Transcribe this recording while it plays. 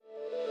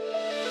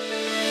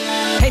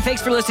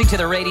Thanks for listening to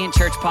the Radiant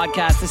Church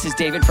podcast. This is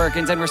David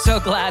Perkins, and we're so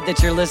glad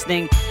that you're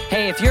listening.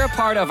 Hey, if you're a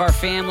part of our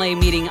family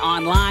meeting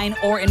online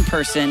or in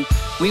person,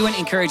 we want to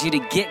encourage you to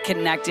get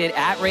connected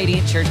at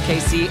Radiant Church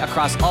KC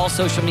across all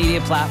social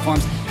media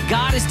platforms.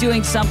 God is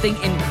doing something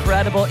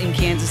incredible in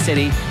Kansas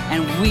City,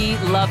 and we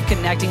love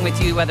connecting with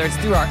you, whether it's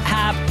through our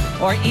app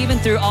or even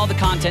through all the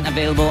content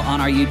available on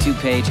our YouTube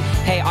page.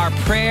 Hey, our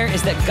prayer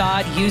is that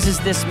God uses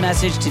this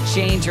message to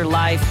change your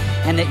life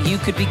and that you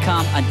could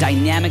become a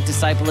dynamic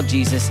disciple of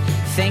Jesus.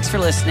 Thanks for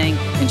listening.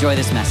 Enjoy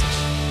this message.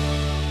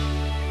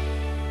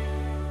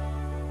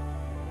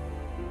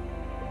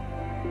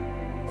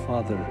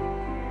 Father,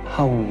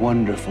 how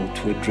wonderful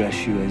to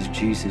address you as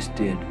Jesus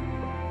did.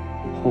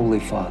 Holy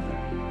Father,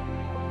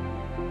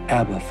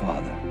 Abba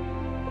Father.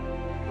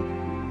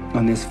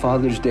 On this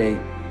Father's Day,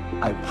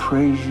 I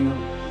praise you,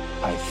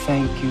 I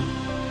thank you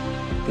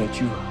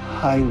that you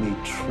highly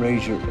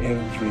treasure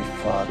every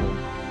father,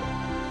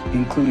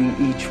 including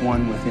each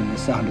one within the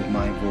sound of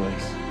my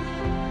voice.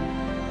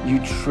 You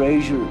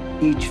treasure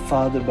each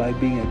father by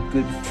being a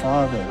good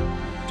father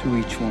to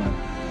each one,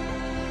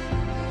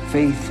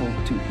 faithful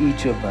to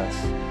each of us,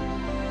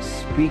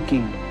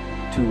 speaking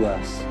to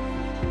us,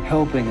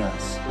 helping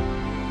us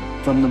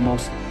from the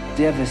most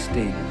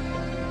devastating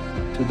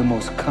to the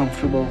most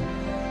comfortable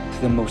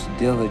to the most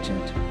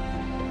diligent.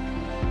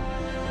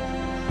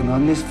 And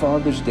on this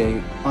Father's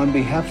Day, on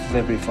behalf of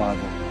every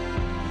father,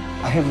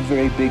 I have a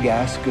very big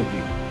ask of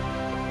you.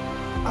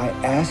 I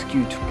ask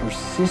you to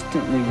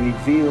persistently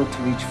reveal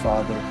to each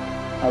father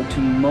how to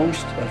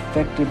most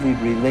effectively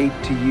relate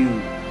to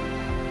you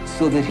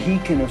so that he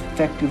can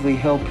effectively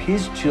help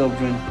his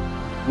children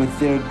with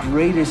their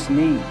greatest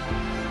need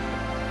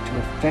to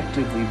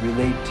effectively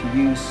relate to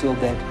you so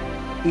that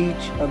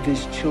each of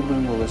his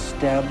children will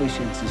establish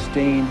and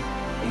sustain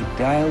a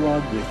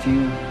dialogue with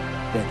you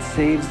that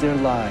saves their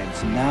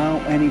lives now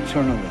and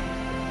eternally.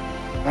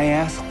 I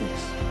ask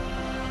this,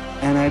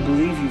 and I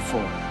believe you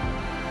for it.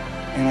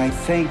 And I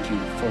thank you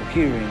for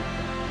hearing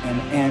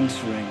and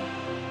answering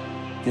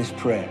this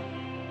prayer.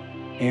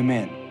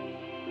 Amen.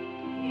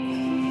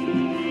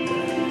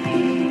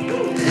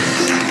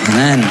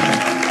 Amen.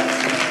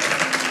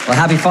 Well,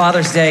 happy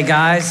Father's Day,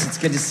 guys. It's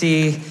good to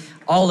see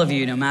all of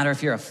you, no matter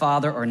if you're a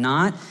father or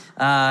not.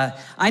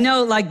 I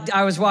know, like,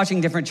 I was watching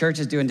different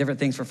churches doing different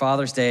things for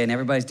Father's Day, and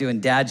everybody's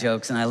doing dad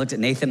jokes, and I looked at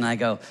Nathan and I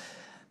go,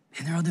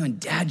 man, they're all doing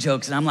dad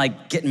jokes, and I'm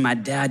like getting my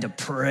dad to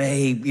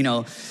pray,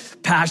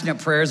 passionate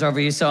prayers over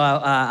you. So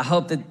I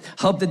hope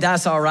that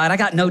that's all right. I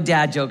got no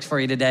dad jokes for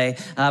you today,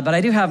 but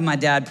I do have my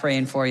dad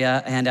praying for you,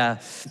 and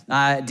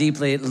I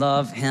deeply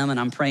love him, and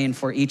I'm praying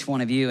for each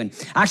one of you. And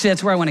actually,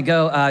 that's where I want to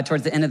go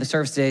towards the end of the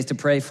service today, is to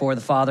pray for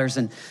the fathers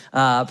and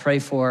pray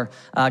for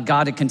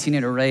God to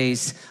continue to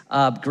raise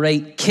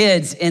great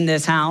kids in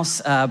this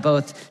house,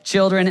 both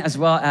children as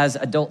well as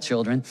adult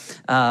children.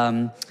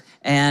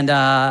 And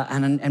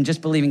I'm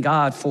just believing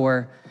God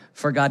for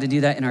God to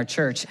do that in our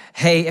church.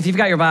 Hey, if you've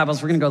got your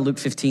Bibles, we're gonna go to Luke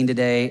 15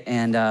 today.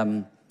 And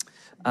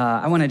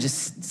I wanna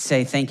just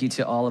say thank you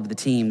to all of the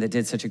team that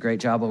did such a great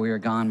job while we were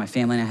gone. My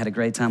family and I had a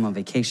great time on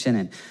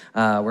vacation,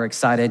 and we're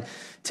excited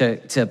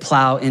to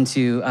plow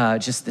into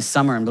just the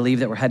summer and believe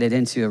that we're headed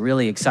into a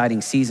really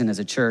exciting season as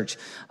a church.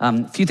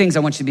 A few things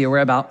I want you to be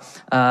aware about.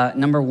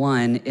 Number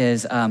one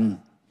is,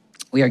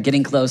 we are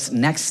getting close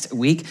next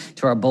week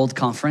to our Bold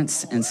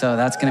Conference, and so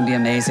that's gonna be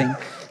amazing.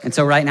 And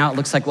so right now it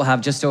looks like we'll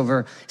have just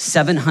over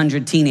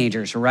 700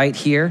 teenagers right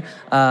here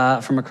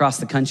from across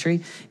the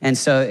country. And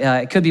so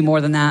it could be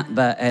more than that,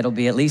 but it'll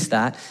be at least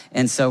that.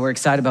 And so we're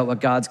excited about what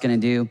God's gonna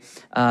do.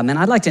 And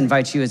I'd like to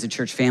invite you as a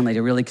church family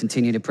to really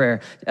continue to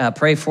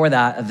pray for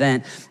that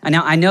event. And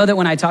now I know that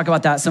when I talk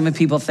about that, some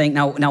people think,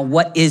 now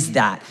what is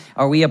that?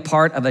 Are we a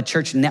part of a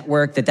church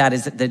network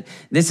that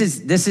this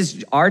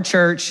is our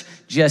church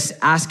just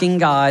asking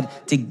God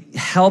to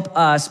help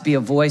us be a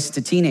voice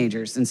to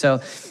teenagers? And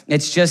so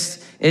it's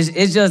just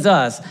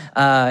us.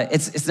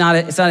 It's not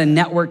a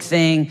network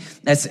thing.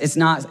 It's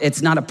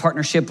not a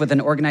partnership with an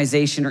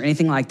organization or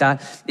anything like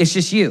that. It's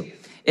just you.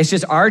 It's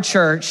just our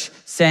church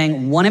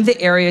saying one of the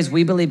areas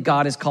we believe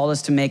God has called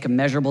us to make a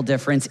measurable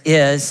difference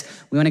is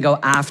we want to go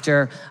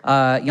after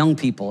young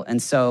people.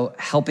 And so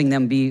helping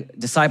them be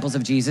disciples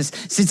of Jesus.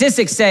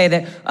 Statistics say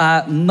that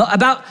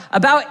about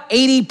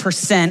 80%,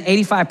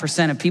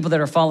 85% of people that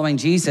are following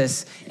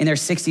Jesus in their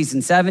 60s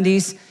and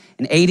 70s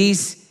and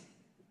 80s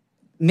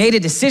made a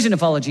decision to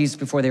follow Jesus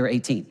before they were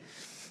 18.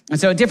 And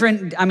so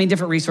different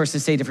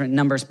resources say different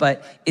numbers,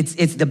 but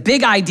it's the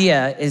big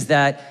idea is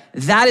that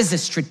is a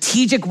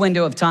strategic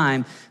window of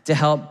time to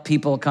help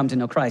people come to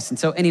know Christ. And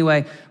so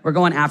anyway, we're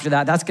going after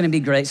that. That's gonna be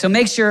great. So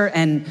make sure,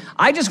 and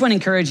I just wanna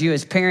encourage you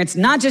as parents,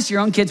 not just your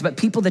own kids, but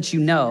people that you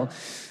know,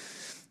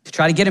 to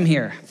try to get them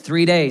here.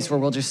 3 days where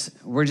we're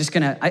just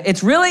gonna,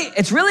 it's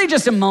really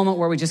just a moment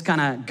where we just kind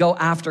of go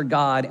after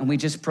God and we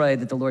just pray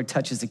that the Lord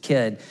touches a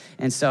kid.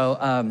 And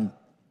so,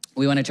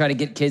 we want to try to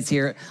get kids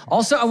here.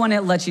 Also, I want to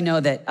let you know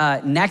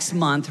that next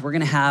month, we're going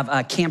to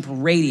have Camp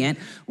Radiant,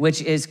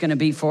 which is going to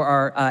be for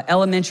our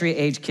elementary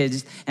age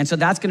kids. And so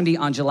that's going to be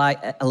on July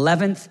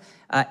 11th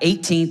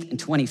 18th and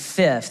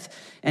 25th.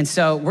 And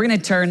so we're gonna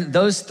turn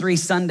those 3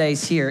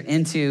 Sundays here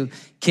into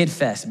Kid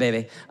Fest,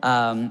 baby.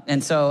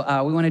 And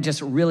so we wanna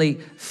just really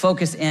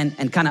focus in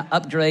and kind of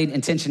upgrade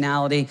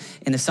intentionality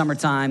in the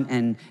summertime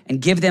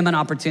and give them an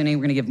opportunity.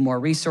 We're gonna give more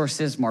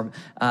resources, more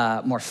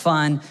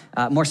fun,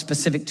 more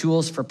specific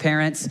tools for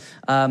parents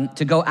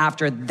to go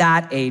after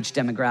that age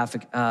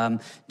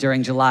demographic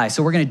during July.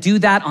 So we're gonna do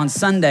that on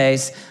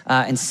Sundays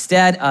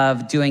instead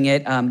of doing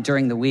it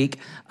during the week.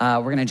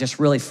 We're gonna just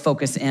really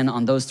focus in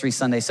on those 3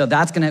 Sundays. So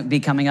that's gonna be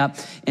coming up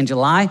in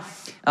July.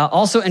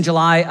 Also in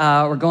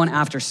July, we're going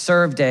after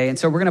Serve Day. And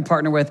so we're gonna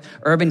partner with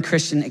Urban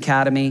Christian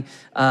Academy.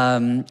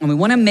 And we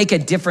wanna make a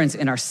difference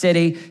in our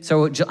city.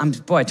 So,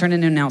 I turned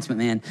in an announcement,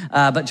 man.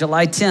 But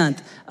July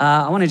 10th,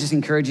 I wanna just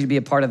encourage you to be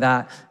a part of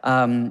that.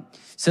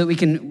 So that we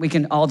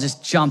can all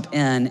just jump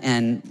in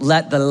and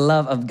let the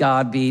love of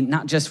God be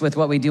not just with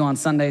what we do on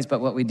Sundays, but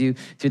what we do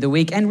through the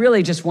week. And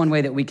really just one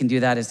way that we can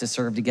do that is to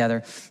serve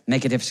together,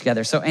 make a difference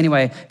together. So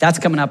anyway, that's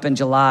coming up in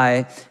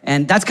July.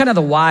 And that's kind of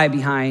the why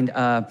behind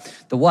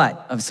the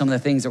what of some of the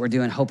things that we're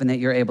doing, hoping that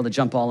you're able to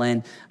jump all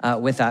in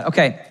with that.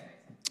 Okay.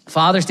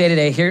 Father's Day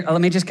today. Here,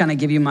 let me just kind of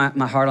give you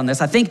my heart on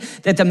this. I think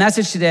that the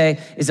message today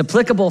is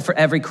applicable for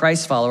every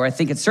Christ follower. I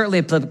think it's certainly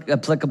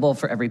applicable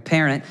for every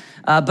parent,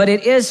 but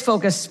it is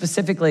focused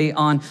specifically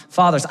on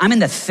fathers. I'm in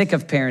the thick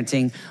of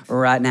parenting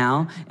right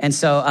now, and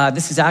so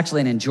this is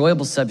actually an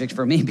enjoyable subject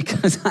for me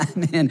because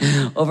I'm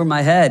in over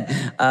my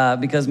head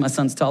because my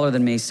son's taller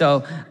than me.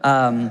 So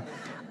I'm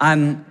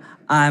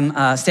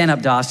stand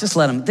up, Doss. Just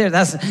let him.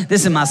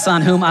 This is my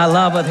son, whom I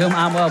love, with whom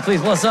I'm well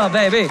pleased. What's up,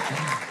 baby?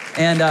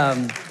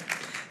 And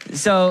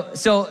So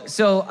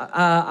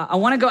I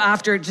want to go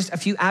after just a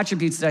few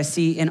attributes that I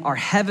see in our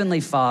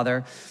Heavenly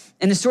Father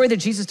and the story that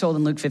Jesus told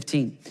in Luke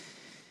 15.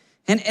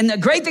 And the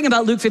great thing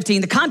about Luke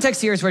 15, the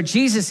context here is where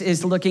Jesus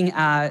is looking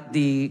at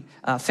the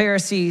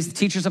Pharisees, the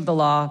teachers of the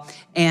law,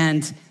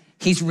 and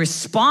he's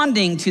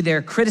responding to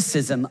their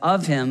criticism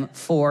of him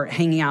for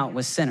hanging out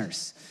with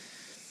sinners.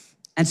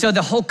 And so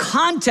the whole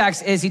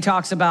context is he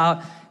talks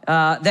about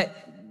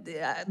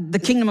the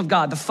kingdom of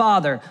God, the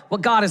Father,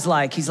 what God is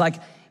like. He's like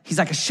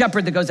a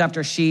shepherd that goes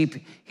after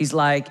sheep. He's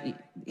like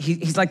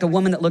the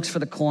woman that looks for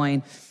the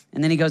coin.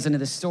 And then he goes into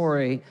the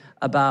story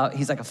about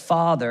he's like a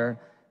father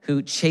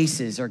who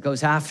chases or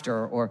goes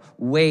after or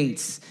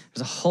waits.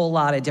 There's a whole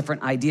lot of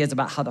different ideas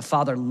about how the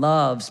father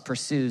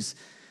pursues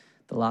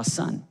the lost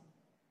son.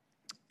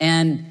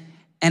 And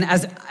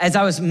as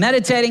I was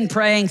meditating,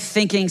 praying,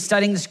 thinking,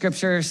 studying the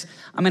scriptures,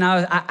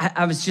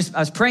 I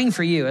was praying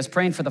for you. I was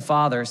praying for the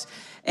fathers.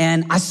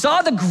 And I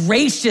saw the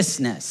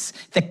graciousness,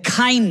 the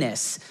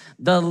kindness,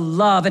 the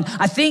love, and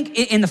I think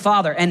in the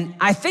Father, and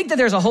I think that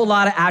there's a whole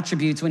lot of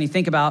attributes when you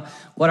think about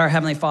what our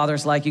Heavenly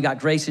Father's like. You got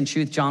grace and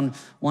truth, John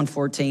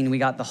 1:14. We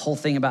got the whole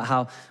thing about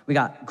how we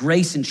got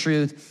grace and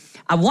truth.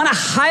 I want to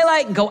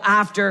highlight and go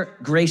after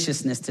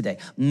graciousness today,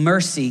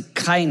 mercy,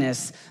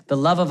 kindness, the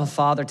love of a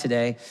father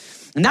today.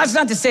 And that's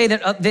not to say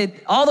that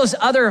all those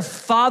other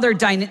father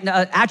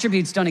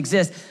attributes don't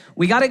exist.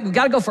 We got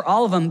to go for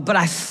all of them. But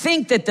I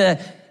think that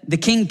the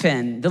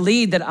kingpin, the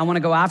lead that I want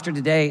to go after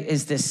today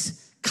is this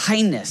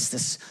kindness,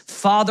 this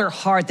father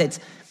heart that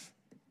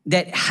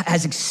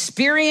has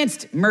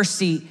experienced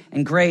mercy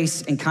and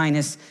grace and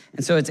kindness,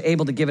 and so it's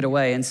able to give it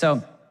away. And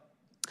so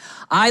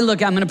I'm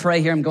gonna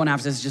pray here. I'm going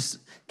after this, just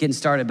getting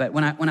started. But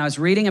when I was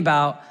reading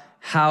about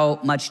how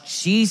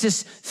much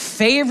Jesus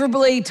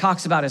favorably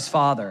talks about his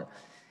Father,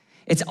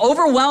 it's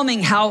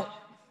overwhelming how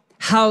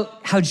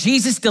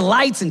Jesus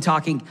delights in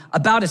talking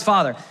about his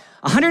Father.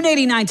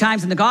 189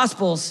 times in the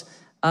Gospels,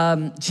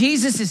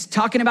 Jesus is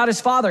talking about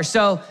his Father.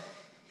 So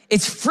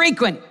it's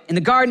frequent in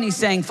the garden. He's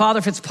saying, Father,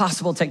 if it's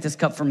possible, take this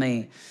cup from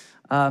me.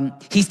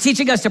 He's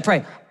teaching us to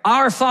pray,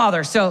 our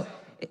Father. So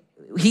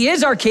he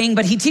is our King,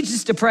 but he teaches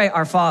us to pray,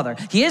 our Father.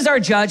 He is our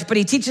judge, but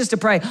he teaches us to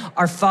pray,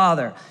 our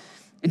Father.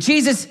 And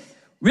Jesus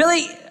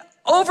really,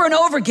 over and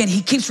over again,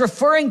 he keeps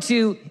referring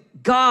to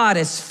God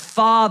as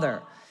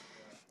Father.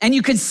 And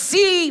you can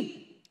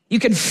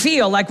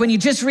feel, like when you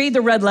just read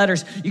the red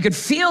letters, you could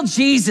feel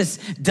Jesus'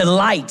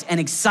 delight and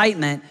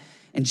excitement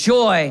and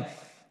joy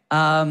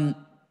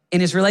in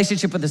his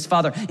relationship with his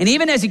Father. And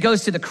even as he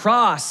goes to the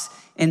cross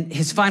in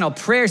his final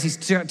prayers, he's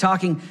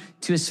talking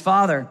to his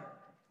Father.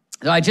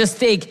 So I just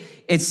think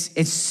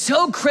it's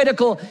so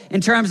critical in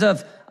terms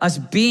of us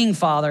being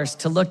fathers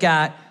to look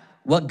at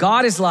what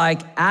God is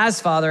like as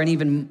Father, and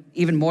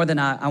even more than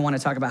I want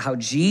to talk about how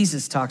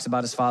Jesus talks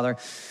about his Father.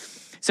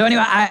 So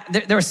anyway,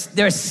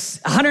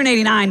 there's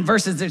 189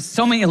 verses. There's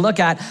so many to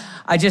look at.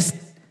 I'm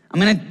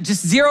gonna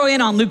just zero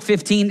in on Luke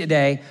 15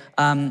 today,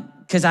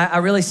 because I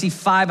really see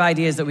 5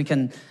 ideas that we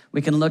can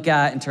look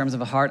at in terms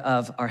of a heart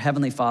of our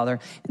Heavenly Father.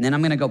 And then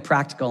I'm gonna go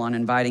practical on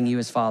inviting you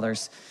as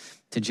fathers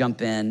to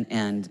jump in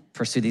and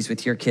pursue these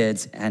with your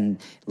kids and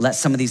let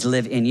some of these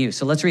live in you.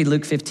 So let's read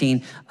Luke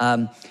 15.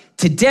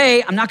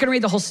 Today, I'm not gonna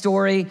read the whole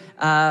story.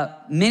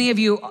 Many of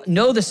you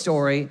know the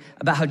story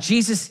about how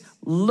Jesus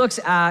looks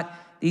at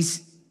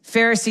these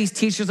Pharisees,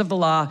 teachers of the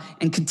law,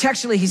 and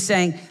contextually he's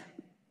saying,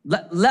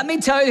 Let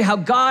me tell you how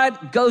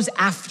God goes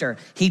after.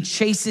 He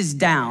chases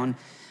down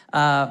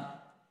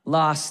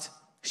lost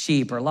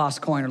sheep or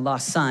lost coin or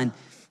lost son.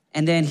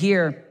 And then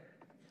here,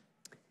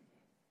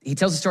 he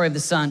tells the story of the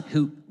son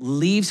who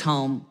leaves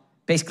home,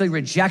 basically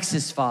rejects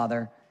his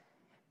father,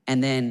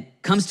 and then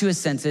comes to his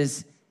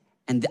senses.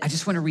 And I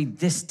just want to read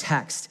this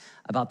text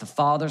about the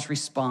father's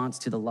response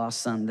to the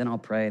lost son. Then I'll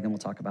pray, then we'll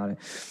talk about it.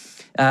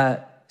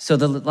 So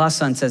the lost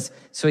son says,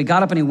 so he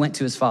got up and he went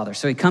to his father.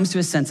 So he comes to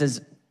his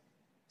senses.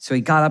 So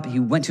he got up, he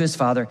went to his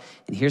father,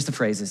 and here's the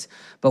phrases.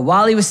 But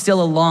while he was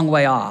still a long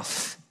way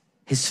off,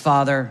 his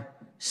father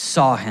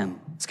saw him.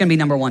 It's gonna be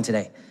number one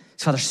today.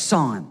 His father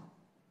saw him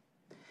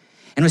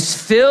and was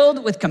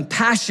filled with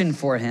compassion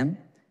for him.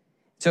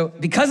 So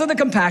because of the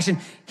compassion,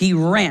 he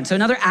ran. So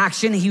another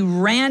action, he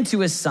ran to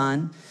his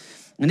son,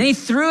 and then he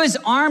threw his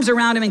arms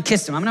around him and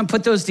kissed him. I'm gonna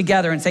put those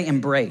together and say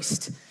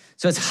embraced.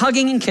 So it's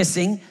hugging and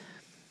kissing.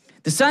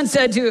 The son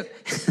said to,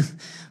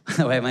 by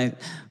the way,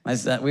 my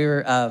son, we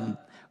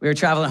were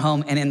traveling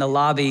home, and in the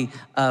lobby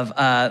of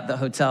the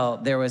hotel,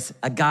 there was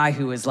a guy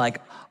who was like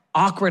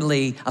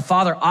a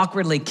father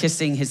awkwardly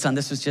kissing his son.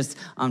 This was just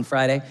on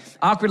Friday,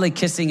 awkwardly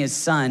kissing his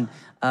son,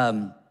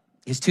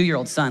 his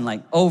 2-year-old son,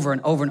 like over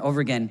and over and over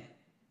again.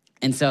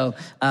 And so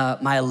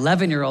my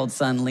 11-year-old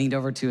son leaned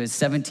over to his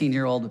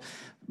 17-year-old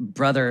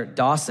brother,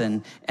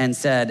 Dawson, and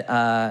said,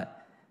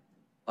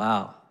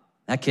 wow,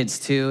 that kid's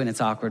 2 and it's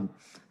awkward.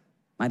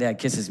 My dad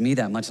kisses me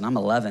that much and I'm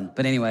 11.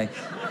 But anyway,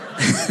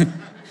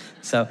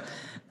 so...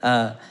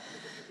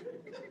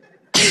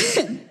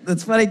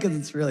 That's funny because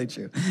it's really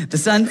true. The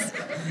son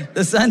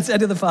said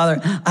to the father,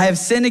 I have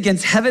sinned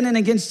against heaven and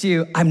against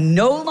you. I'm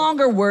no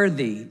longer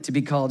worthy to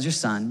be called your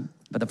son.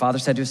 But the father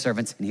said to his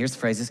servants, and here's the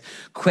phrases,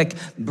 quick,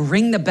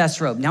 bring the best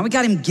robe. Now we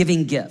got him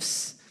giving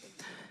gifts.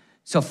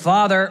 So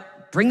father,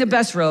 bring the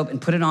best robe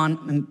and put it on,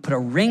 and put a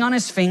ring on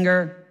his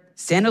finger,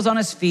 sandals on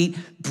his feet,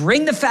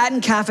 bring the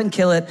fattened calf and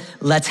kill it.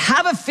 Let's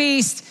have a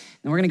feast.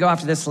 And we're gonna go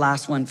after this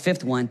last one,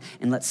 5th one,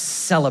 and let's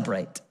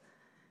celebrate.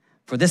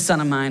 For this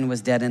son of mine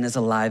was dead and is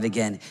alive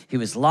again. He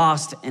was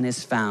lost and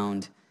is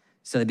found.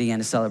 So they began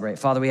to celebrate.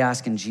 Father, we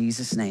ask in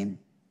Jesus' name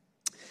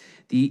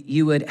that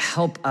you would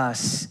help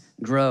us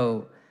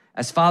grow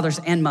as fathers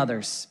and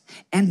mothers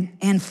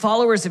and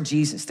followers of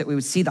Jesus, that we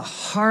would see the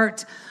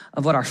heart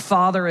of what our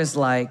Father is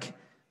like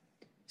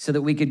so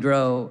that we could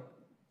grow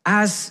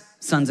as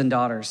sons and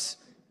daughters,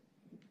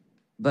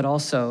 but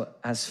also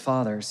as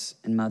fathers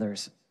and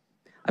mothers.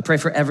 I pray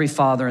for every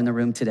father in the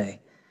room today.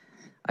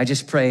 I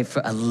just pray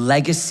for a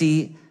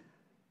legacy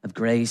of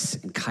grace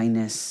and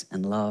kindness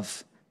and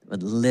love that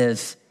would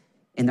live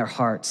in their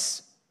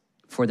hearts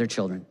for their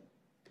children.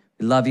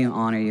 We love you and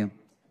honor you.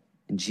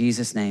 In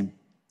Jesus' name,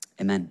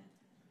 amen.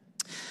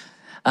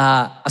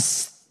 I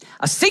was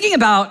thinking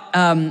about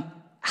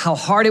how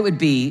hard it would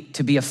be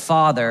to be a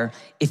father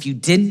if you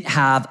didn't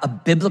have a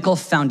biblical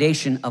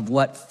foundation of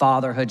what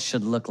fatherhood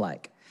should look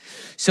like.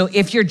 So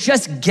if you're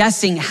just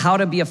guessing how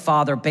to be a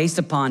father based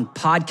upon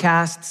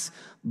podcasts,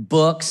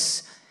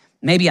 books,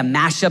 maybe a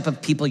mashup of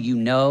people you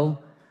know,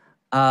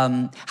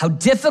 how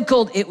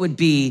difficult it would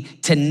be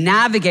to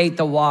navigate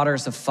the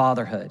waters of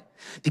fatherhood,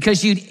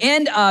 because you'd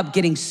end up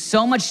getting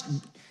so much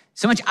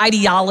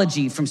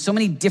ideology from so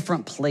many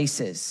different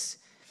places.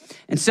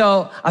 And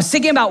so I was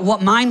thinking about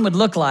what mine would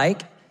look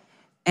like,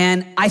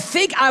 and I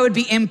think I would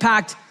be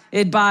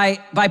impacted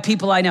by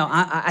people I know.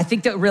 I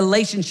think that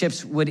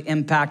relationships would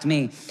impact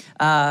me.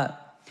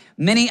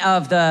 Many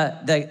of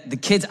the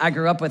kids I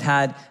grew up with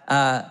had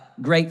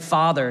great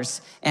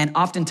fathers, and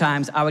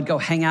oftentimes I would go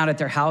hang out at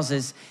their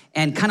houses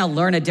and kind of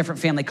learn a different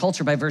family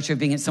culture by virtue of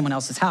being at someone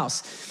else's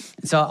house.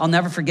 And so I'll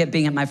never forget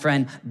being at my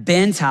friend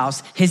Ben's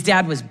house. His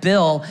dad was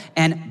Bill,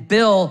 and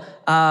Bill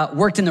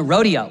worked in the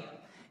rodeo,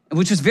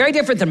 which was very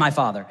different than my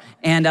father.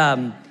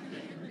 And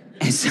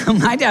so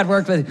my dad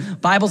worked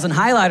with Bibles and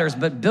highlighters,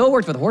 but Bill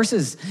worked with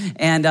horses,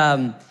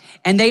 and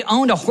they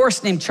owned a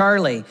horse named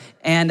Charlie.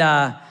 And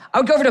I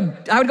would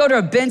go to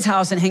a Ben's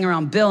house and hang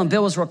around Bill, and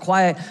Bill was real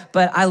quiet,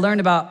 but I learned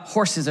about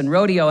horses and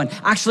rodeo. And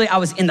actually I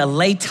was in the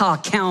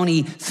Latah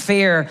County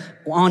Fair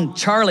on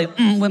Charlie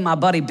with my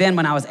buddy Ben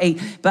when I was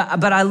 8.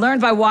 But I learned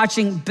by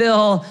watching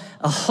Bill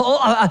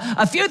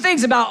a few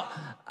things about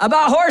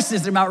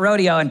horses and about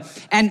rodeo.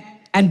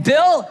 And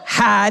Bill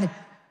had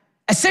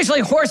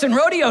essentially horse and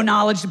rodeo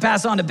knowledge to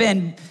pass on to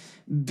Ben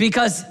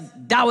because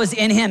that was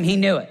in him. He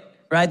knew it,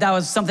 right? That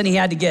was something he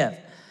had to give.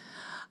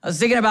 I was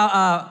thinking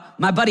about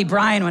my buddy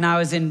Brian when I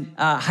was in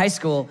high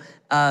school.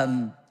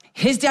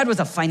 His dad was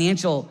a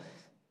financial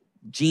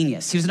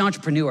genius. He was an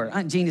entrepreneur.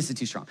 Genius is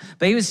too strong,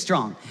 but he was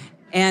strong.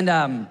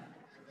 And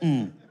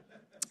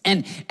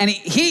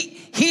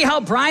he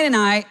helped Brian and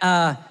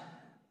I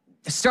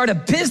start a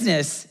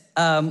business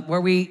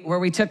where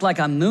we took like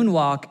a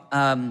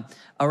moonwalk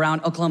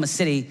around Oklahoma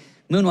City.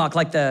 Moonwalk,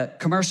 like the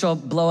commercial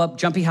blow up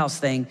jumpy house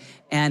thing.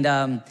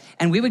 And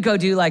we would go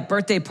do like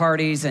birthday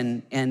parties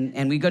and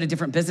we'd go to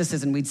different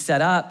businesses and we'd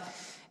set up.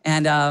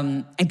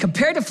 And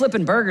compared to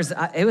flipping burgers,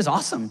 it was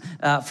awesome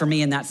for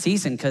me in that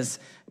season because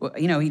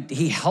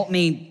he helped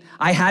me.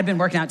 I had been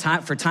working out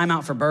Time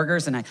Out for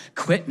Burgers, and I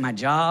quit my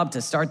job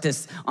to start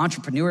this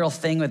entrepreneurial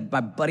thing with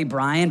my buddy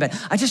Brian. But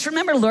I just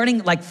remember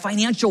learning like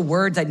financial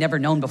words I'd never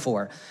known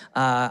before.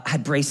 I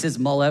had braces,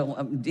 mullet,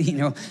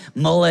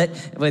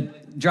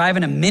 with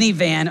driving a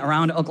minivan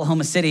around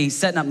Oklahoma City,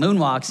 setting up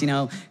moonwalks,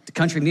 to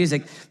country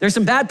music. There's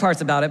some bad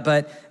parts about it,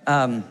 but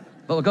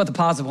we'll go with the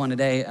positive one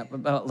today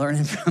about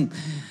learning from.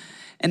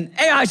 And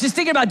hey, I was just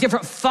thinking about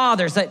different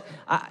fathers that,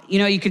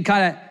 you could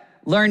kind of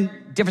learn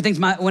different things.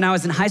 When I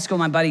was in high school,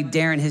 my buddy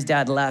Darren, his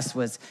dad Les,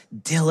 was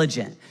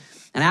diligent.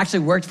 And I actually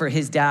worked for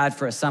his dad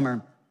for a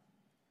summer.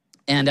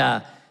 And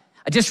I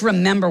just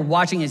remember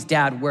watching his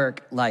dad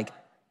work like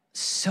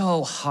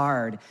so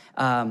hard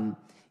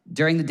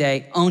during the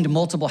day, owned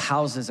multiple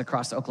houses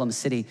across Oklahoma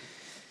City.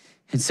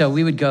 And so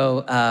we would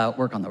go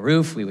work on the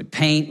roof, we would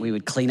paint, we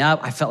would clean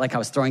up. I felt like I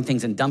was throwing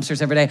things in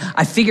dumpsters every day.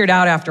 I figured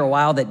out after a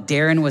while that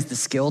Darren was the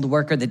skilled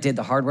worker that did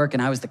the hard work,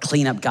 and I was the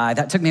cleanup guy.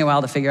 That took me a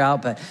while to figure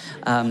out, but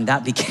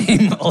that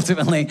became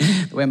ultimately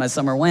the way my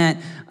summer went.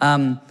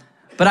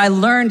 But I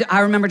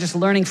remember just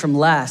learning from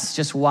Les,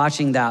 just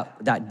watching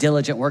that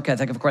diligent work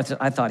ethic. Of course,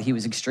 I thought he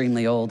was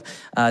extremely old.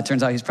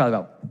 Turns out he's probably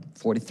about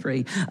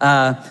 43.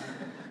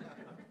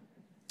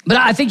 But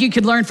I think you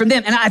could learn from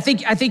them. And I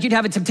think you'd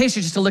have a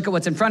temptation just to look at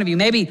what's in front of you.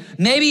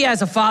 Maybe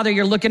as a father,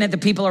 you're looking at the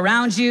people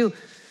around you.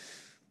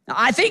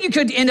 I think you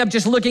could end up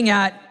just looking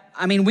at,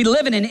 we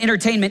live in an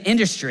entertainment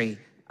industry.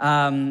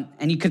 And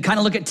you could kind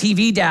of look at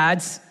TV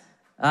dads.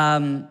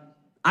 I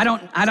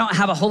don't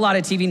have a whole lot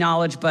of TV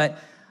knowledge, but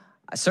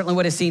I certainly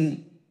would have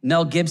seen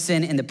Mel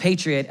Gibson in The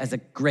Patriot as a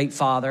great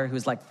father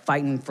who's like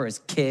fighting for his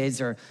kids,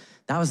 that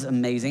was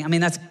amazing.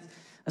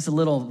 That's a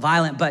little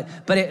violent, but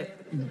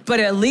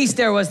at least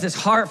there was this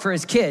heart for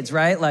his kids,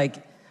 right? Like,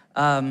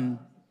 I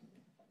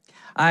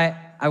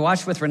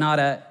watched with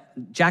Renata,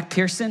 Jack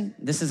Pearson,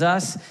 This Is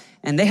Us,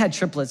 and they had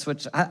triplets, so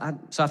I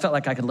felt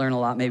like I could learn a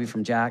lot maybe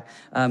from Jack.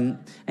 And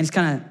he's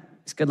a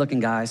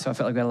good-looking guy, so I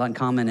felt like we had a lot in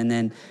common. And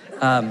then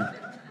when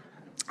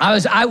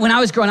I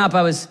was growing up,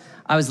 I was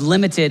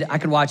limited. I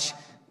could watch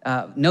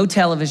no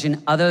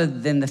television other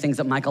than the things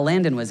that Michael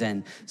Landon was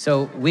in.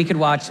 So we could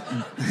watch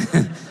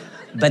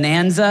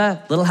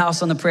Bonanza, Little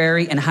House on the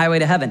Prairie, and Highway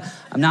to Heaven.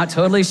 I'm not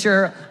totally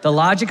sure the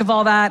logic of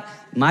all that.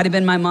 Might have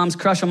been my mom's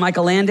crush on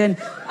Michael Landon.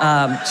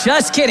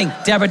 Just kidding.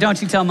 Deborah, don't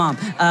you tell mom.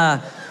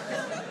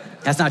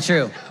 That's not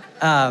true.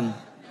 Yeah,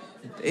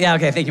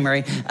 okay, thank you,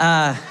 Murray.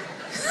 But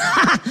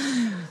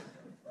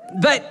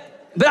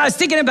I was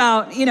thinking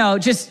about,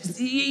 just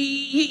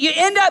you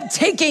end up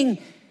taking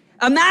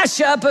a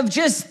mashup of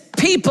just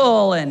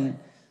people and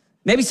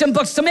maybe some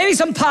books, so maybe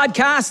some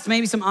podcasts,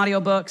 maybe some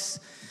audiobooks.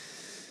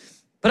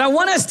 But I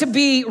want us to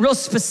be real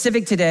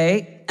specific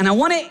today, and I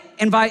want to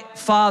invite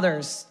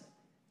fathers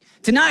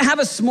to not have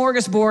a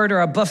smorgasbord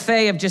or a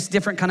buffet of just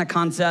different kind of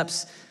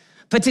concepts,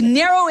 but to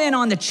narrow in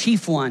on the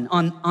chief one,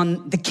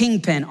 on the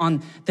kingpin,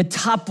 on the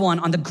top one,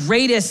 on the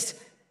greatest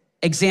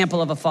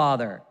example of a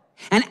father,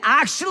 and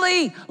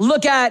actually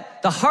look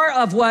at the heart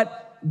of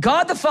what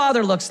God the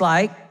Father looks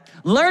like,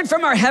 learn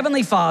from our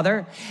Heavenly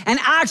Father, and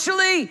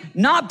actually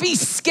not be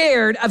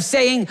scared of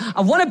saying,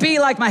 I want to be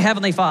like my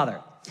Heavenly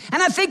Father.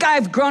 And I think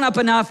I've grown up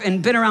enough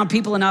and been around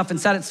people enough and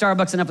sat at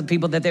Starbucks enough with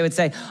people that they would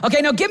say,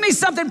 okay, no, give me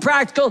something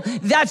practical.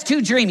 That's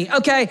too dreamy.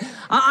 Okay,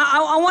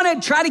 I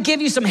want to try to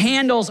give you some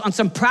handles on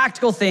some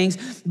practical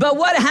things. But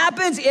what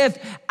happens if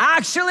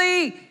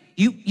actually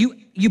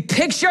you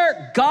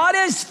picture God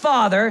as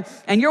Father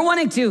and you're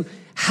wanting to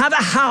have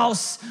a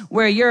house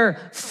where you're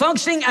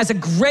functioning as a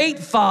great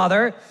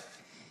father?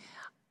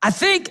 I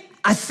think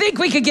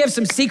we could give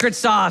some secret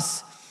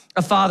sauce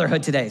of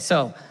fatherhood today.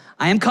 So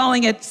I am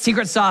calling it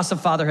Secret Sauce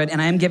of Fatherhood,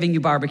 and I am giving you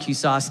barbecue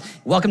sauce.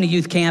 Welcome to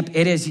youth camp.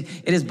 It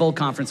is Bold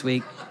Conference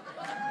Week.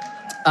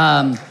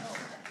 And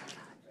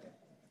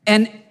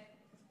I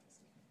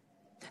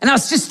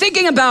was just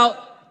thinking about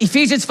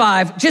Ephesians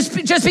 5,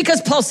 just because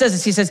Paul says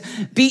this, he says,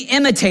 be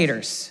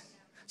imitators.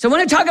 So I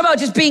want to talk about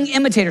just being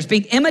imitators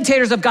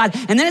of God.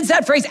 And then it's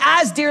that phrase,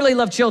 as dearly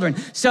loved children.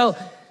 So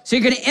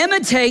you're going to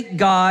imitate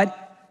God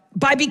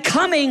by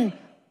becoming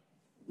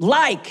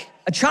like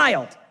a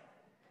child.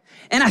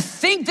 And I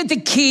think that the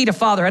key to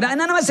fatherhood,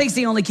 and I'm not saying it's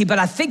the only key, but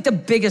I think the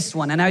biggest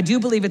one, and I do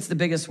believe it's the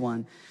biggest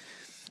one,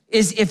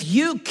 is if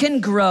you can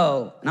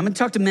grow, and I'm gonna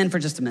talk to men for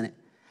just a minute,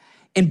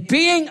 in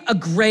being a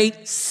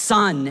great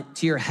son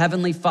to your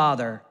Heavenly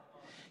Father,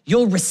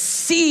 you'll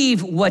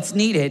receive what's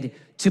needed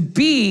to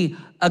be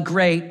a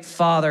great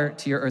father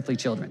to your earthly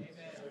children.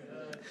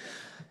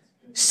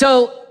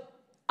 So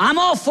I'm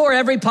all for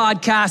every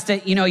podcast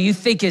that you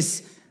think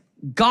is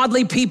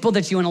godly people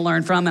that you want to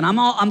learn from, and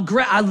I'm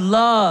great. I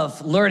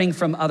love learning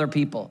from other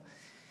people.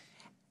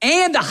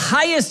 And the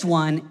highest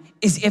one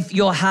is if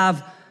you'll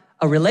have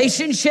a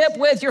relationship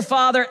with your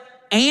Father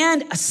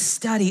and a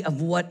study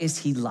of what is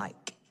he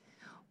like.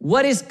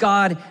 What is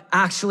God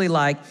actually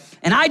like?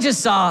 And I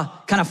just saw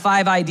kind of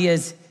 5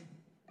 ideas,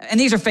 and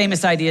these are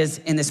famous ideas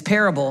in this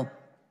parable.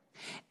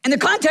 And the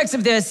context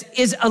of this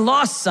is a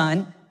lost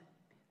son,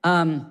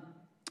 and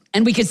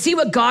we can see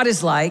what God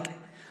is like.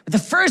 But The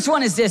first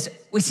one is this.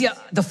 We see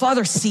the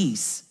Father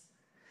sees.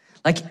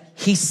 Like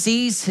he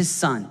sees his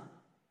son.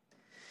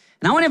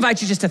 And I want to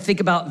invite you just to think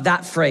about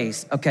that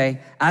phrase, okay?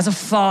 As a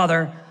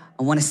father,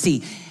 I want to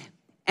see.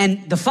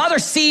 And the Father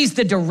sees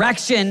the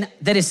direction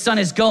that his son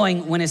is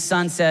going when his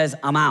son says,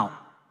 I'm out.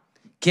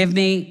 Give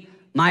me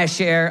my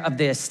share of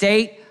the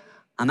estate.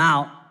 I'm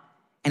out.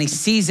 And he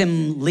sees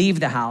him leave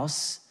the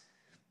house.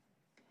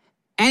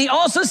 And he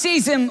also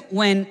sees him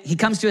when he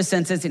comes to his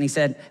senses and he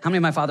said, how many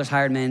of my father's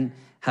hired men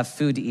have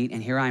food to eat?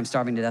 And here I am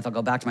starving to death. I'll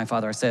go back to my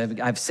father. I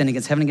said, I've sinned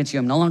against heaven, against you.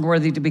 I'm no longer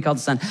worthy to be called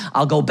the son.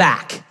 I'll go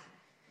back. And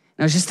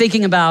I was just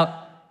thinking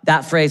about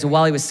that phrase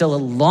while he was still a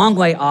long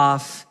way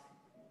off.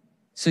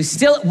 So he's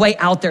still way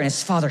out there and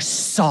his father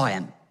saw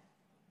him.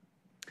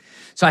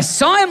 So I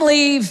saw him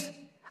leave.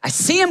 I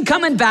see him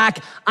coming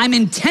back. I'm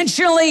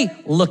intentionally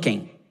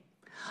looking.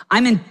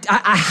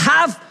 I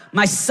have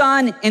my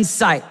son in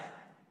sight.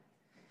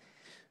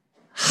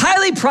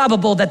 Highly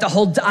probable that the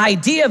whole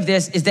idea of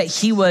this is that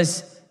he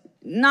was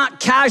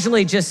not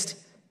casually just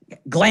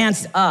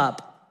glanced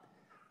up,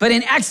 but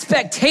in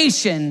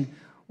expectation,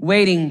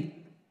 waiting,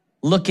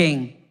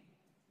 looking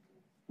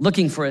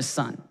for his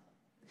son.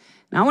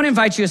 Now I want to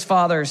invite you as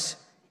fathers,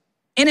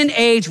 in an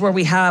age where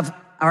we have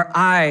our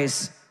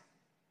eyes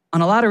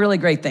on a lot of really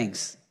great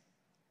things.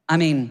 I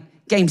mean,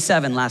 Game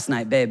 7 last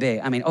night, baby.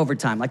 I mean,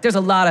 overtime. Like there's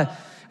a lot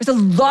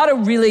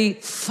of really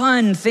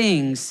fun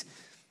things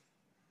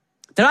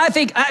that I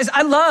think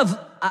I love.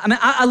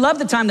 I love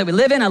the time that we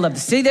live in. I love the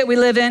city that we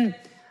live in.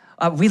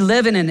 We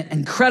live in an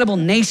incredible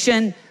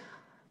nation.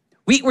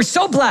 We're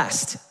so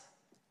blessed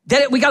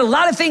that we got a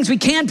lot of things we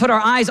can put our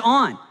eyes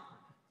on.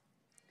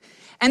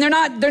 And they're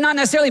not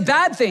necessarily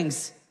bad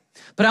things,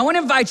 but I want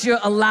to invite you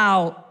to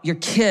allow your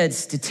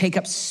kids to take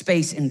up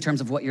space in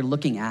terms of what you're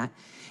looking at,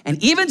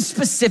 and even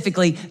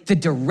specifically the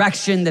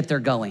direction that they're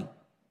going.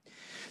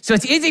 So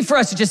it's easy for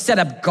us to just set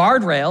up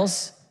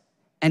guardrails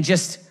and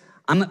just,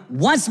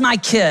 once my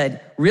kid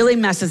really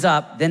messes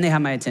up, then they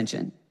have my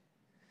attention.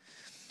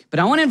 But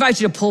I want to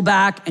invite you to pull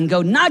back and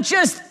go, not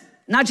just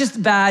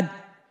bad,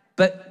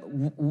 but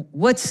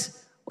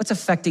what's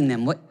affecting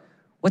them?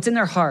 What's in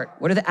their heart?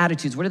 What are the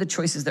attitudes? What are the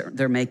choices that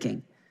they're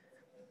making?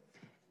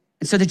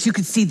 And so that you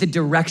could see the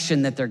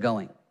direction that they're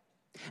going.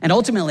 And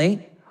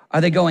ultimately,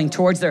 are they going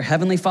towards their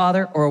heavenly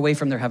Father or away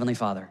from their heavenly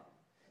Father?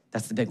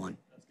 That's the big one.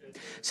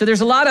 So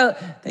there's a lot of,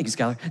 thank you,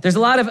 Skylar. There's a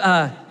lot of,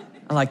 I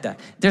like that.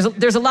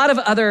 There's a lot of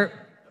other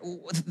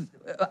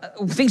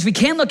things we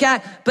can look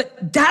at,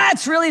 but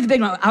that's really the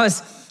big one. I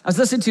was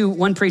listening to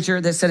one preacher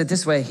that said it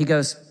this way. He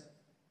goes,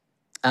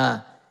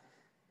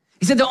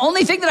 he said, the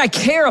only thing that I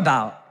care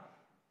about,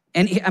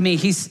 and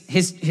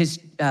his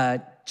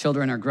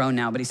children are grown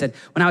now, but he said,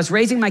 when I was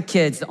raising my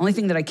kids, the only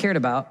thing that I cared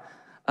about,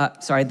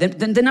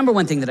 the number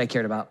one thing that I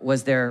cared about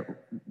was their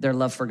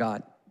love for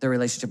God, their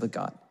relationship with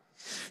God.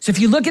 So if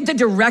you look at the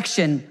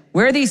direction,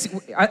 where are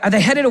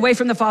they headed away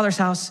from the Father's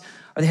house?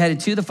 Are they headed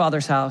to the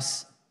Father's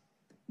house?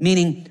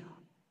 Meaning,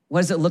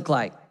 what does it look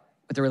like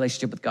with the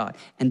relationship with God?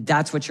 And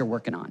that's what you're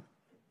working on.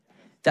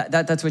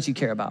 That's what you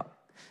care about.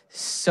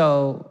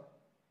 So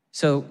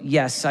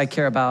yes, I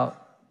care about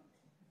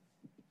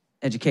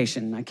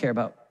education, I care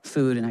about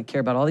food, and I care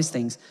about all these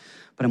things,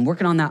 but I'm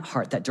working on that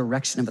heart, that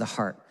direction of the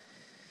heart. I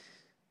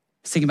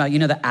was thinking about,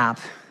 the app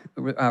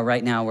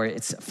right now where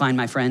it's Find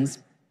My Friends,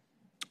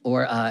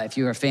 or if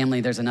you're a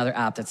family, there's another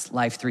app that's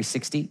Life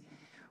 360,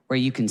 where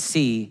you can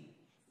see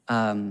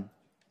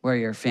where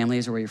your family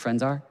is or where your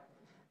friends are.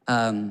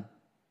 I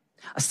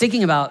was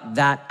thinking about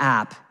that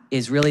app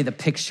is really the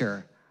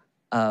picture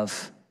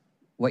of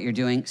what you're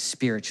doing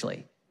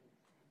spiritually.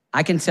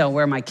 I can tell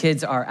where my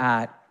kids are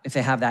at if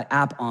they have that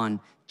app on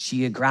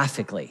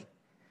geographically.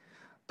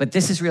 But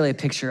this is really a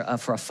picture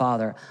for a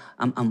father.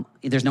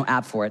 There's no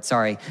app for it,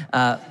 sorry.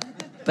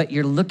 But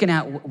you're looking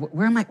at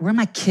where are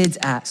my kids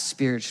at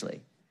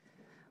spiritually?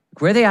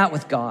 Where are they at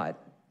with God?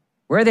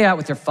 Where are they at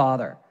with their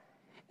Father?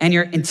 And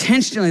you're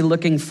intentionally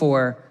looking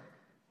for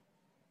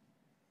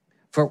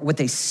what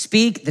they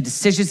speak, the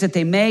decisions that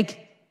they make,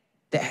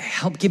 that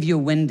help give you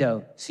a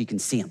window so you can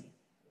see them.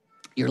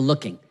 You're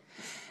looking.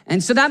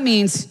 And so that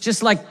means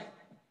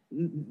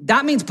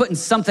putting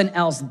something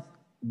else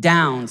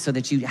down so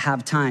that you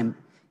have time.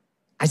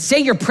 I'd say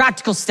your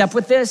practical step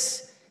with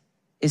this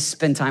is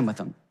spend time with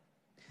them.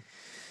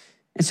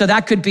 And so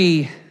that could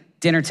be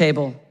dinner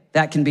table,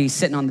 that can be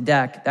sitting on the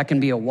deck, that can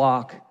be a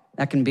walk,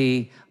 that can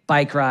be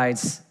bike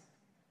rides,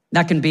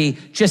 that can be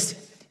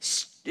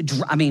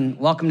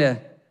welcome to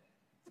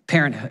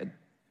parenthood,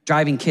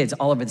 driving kids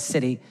all over the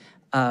city,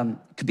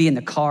 could be in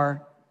the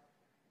car,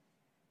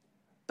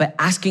 but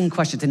asking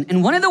questions.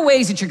 And one of the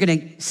ways that you're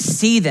gonna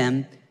see them,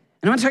 and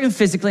I'm not talking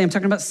physically, I'm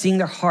talking about seeing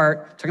their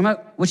heart, talking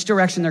about which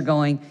direction they're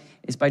going,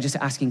 is by just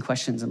asking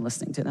questions and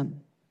listening to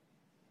them.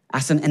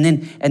 Ask them, and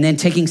then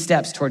taking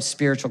steps towards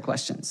spiritual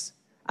questions.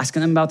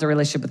 Asking them about their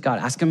relationship with God,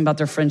 asking them about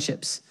their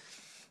friendships,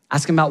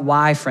 asking them about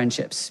why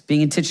friendships,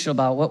 being intentional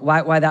about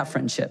why that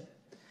friendship.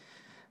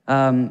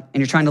 And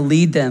you're trying to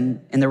lead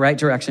them in the right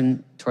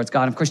direction towards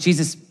God. And of course,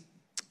 Jesus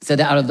said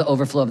that out of the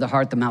overflow of the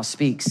heart, the mouth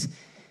speaks.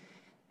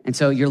 And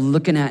so you're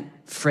looking at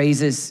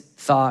phrases,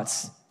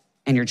 thoughts,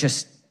 and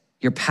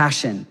your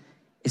passion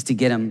is to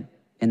get them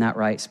in that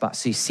right spot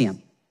so you see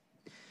them.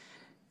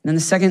 And then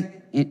the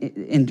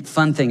second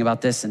fun thing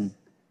about this, and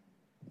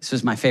this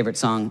was my favorite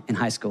song in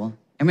high school.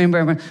 I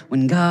remember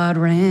when God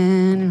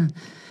ran.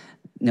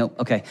 Nope,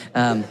 okay.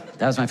 That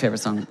was my favorite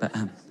song. But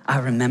I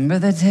remember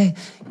the day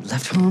you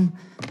left home.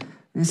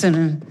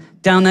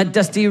 Down that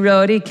dusty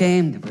road he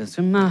came. It was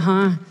in my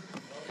heart.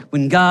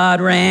 When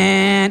God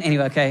ran.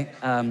 Anyway, okay.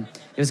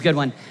 It was a good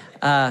one.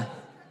 But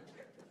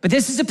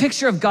this is a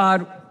picture of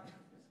God.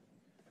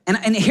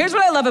 And here's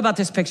what I love about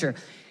this picture.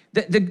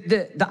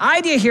 The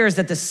idea here is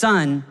that the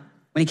son,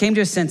 when he came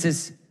to his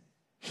senses,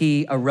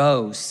 he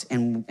arose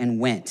and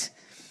went.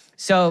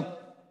 So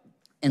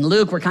in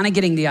Luke, we're kind of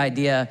getting the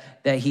idea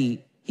that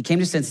he came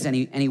to his senses and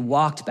he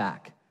walked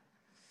back.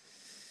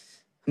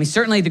 I mean,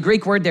 certainly the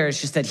Greek word there is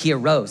just that he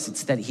arose.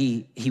 It's that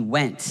he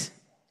went.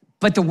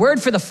 But the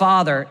word for the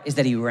father is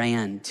that he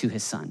ran to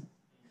his son.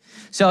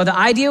 So the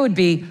idea would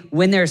be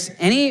when there's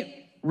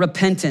any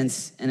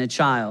repentance in a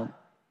child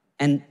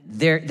and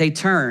they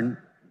turn,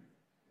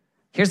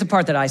 here's the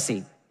part that I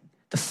see.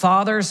 The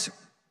father's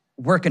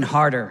working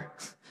harder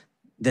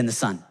than the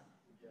son.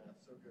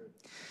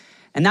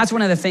 And that's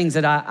one of the things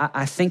that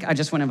I think I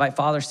just want to invite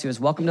fathers to is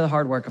welcome to the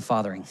hard work of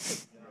fathering.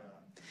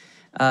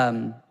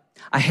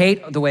 I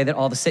hate the way that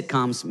all the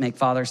sitcoms make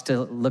fathers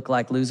to look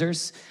like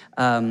losers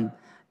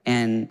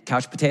and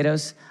couch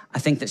potatoes. I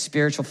think that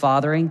spiritual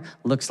fathering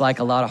looks like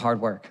a lot of hard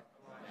work.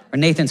 Or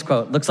Nathan's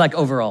quote, looks like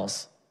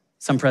overalls.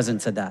 Some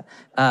president said that.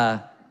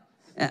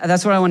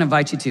 That's what I want to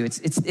invite you to.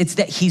 It's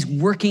that he's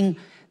working,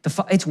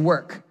 it's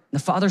work. The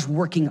father's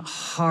working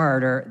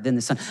harder than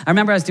the son. I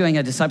remember I was doing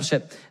a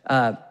discipleship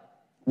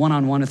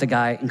one-on-one with a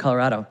guy in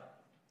Colorado.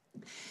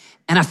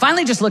 And I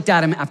finally just looked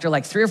at him after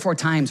like 3 or 4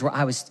 times where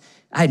I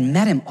had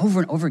met him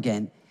over and over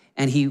again,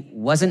 and he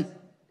wasn't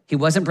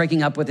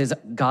breaking up with his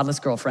godless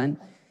girlfriend.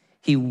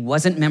 He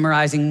wasn't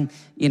memorizing,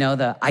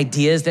 the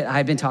ideas that I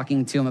had been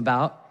talking to him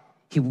about.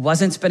 He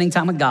wasn't spending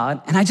time with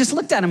God. And I just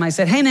looked at him, I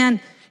said, hey man,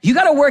 you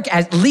gotta work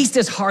at least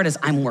as hard as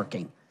I'm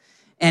working.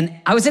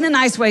 And I was in a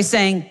nice way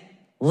saying,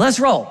 let's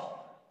roll,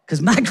 because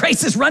my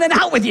grace is running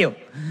out with you,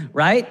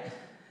 right?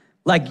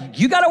 Like,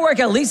 you gotta work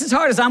at least as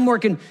hard as I'm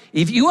working.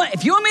 If you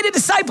want me to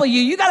disciple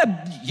you, you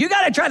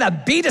gotta try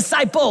to be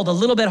discipled a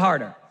little bit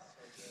harder.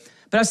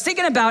 But I was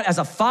thinking about, as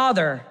a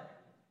father,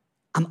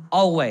 I'm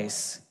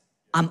always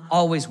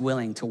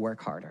willing to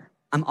work harder.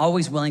 I'm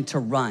always willing to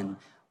run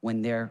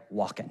when they're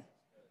walking.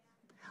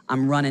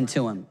 I'm running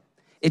to him.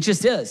 It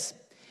just is.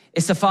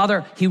 It's the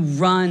father, he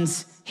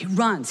runs,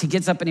 he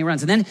gets up and he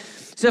runs. And then,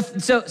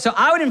 so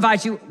I would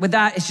invite you with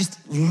that, is just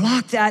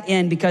lock that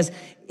in, because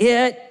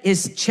it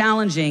is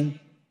challenging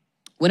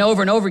when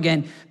over and over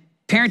again,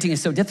 parenting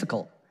is so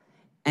difficult.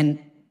 And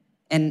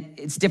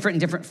it's different in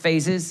different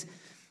phases.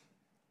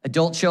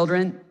 Adult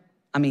children,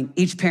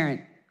 each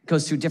parent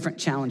goes through different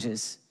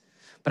challenges.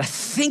 But I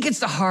think it's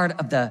the heart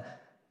of the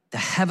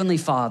Heavenly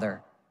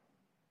Father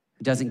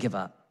who doesn't give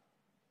up,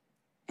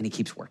 and he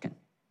keeps working.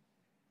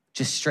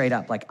 Just straight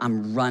up, like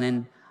I'm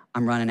running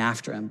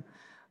after him.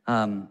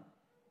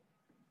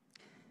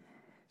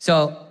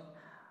 So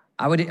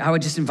I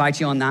would just invite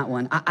you on that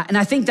one. And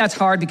I think that's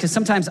hard because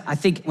sometimes I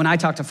think when I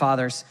talk to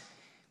fathers,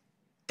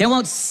 they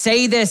won't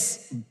say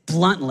this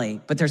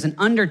bluntly, but there's an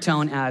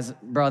undertone as,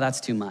 bro,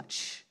 that's too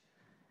much.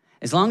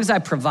 As long as I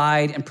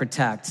provide and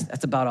protect,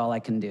 that's about all I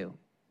can do.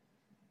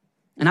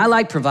 And I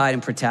like provide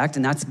and protect,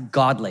 and that's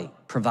godly,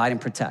 provide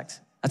and protect.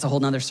 That's a whole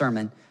nother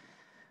sermon.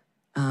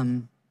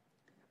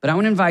 But I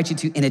want to invite you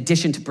to, in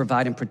addition to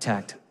provide and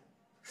protect,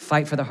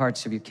 fight for the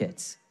hearts of your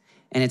kids.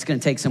 And it's going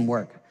to take some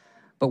work,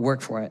 but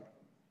work for it.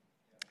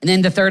 And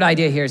then the third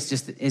idea here is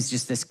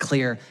just this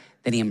clear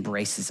that he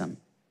embraces them.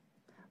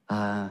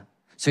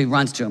 So he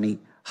runs to him, he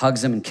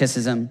hugs him and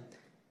kisses him.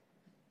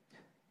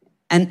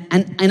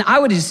 And I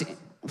would just,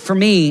 for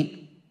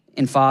me,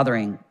 in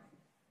fathering,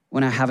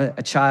 when I have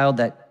a child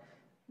that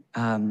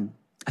I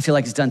feel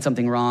like has done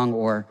something wrong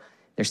or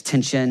there's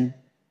tension,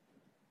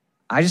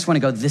 I just want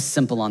to go this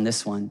simple on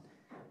this one.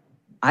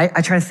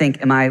 I try to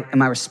think, am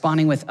I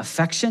responding with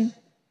affection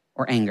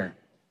or anger?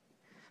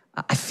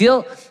 I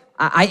feel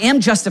I am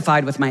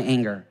justified with my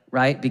anger,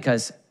 right?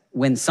 Because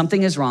when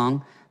something is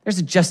wrong, there's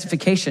a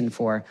justification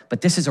for,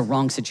 but this is a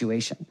wrong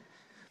situation.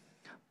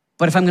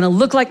 But if I'm gonna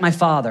look like my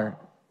father,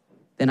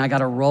 then I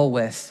gotta roll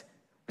with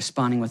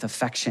responding with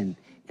affection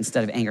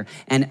instead of anger.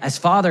 And as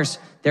fathers,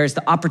 there's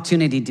the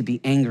opportunity to be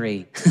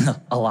angry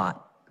a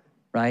lot,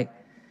 right?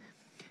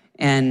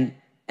 And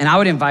I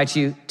would invite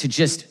you to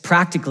just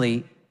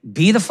practically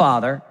be the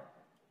father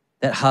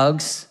that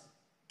hugs,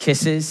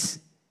 kisses,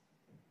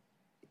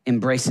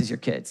 embraces your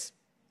kids.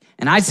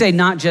 And I'd say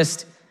not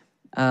just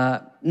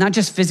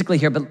physically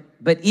here,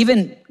 but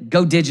even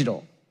go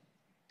digital.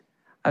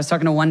 I was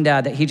talking to one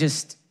dad that he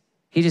just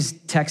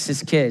texts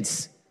his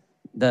kids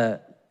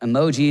the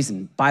emojis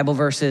and Bible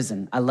verses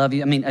and I love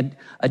you.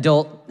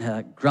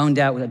 Grown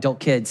dad with adult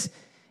kids.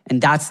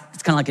 And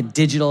it's kind of like a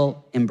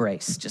digital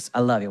embrace. Just,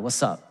 I love you,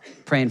 what's up?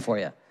 Praying for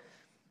you.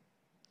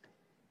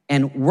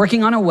 and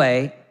working on a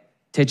way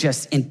to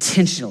just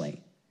intentionally.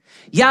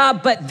 Yeah,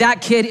 but that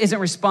kid isn't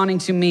responding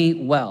to me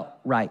well,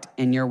 right?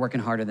 And you're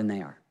working harder than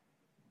they are.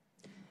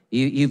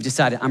 You've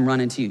decided, I'm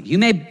running to you. You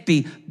may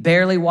be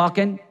barely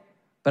walking,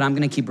 but I'm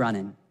gonna keep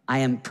running. I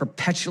am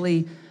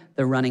perpetually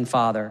the running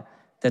father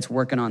that's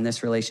working on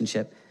this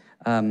relationship,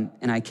 and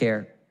I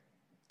care.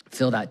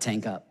 Fill that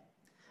tank up.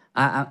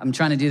 I'm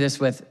trying to do this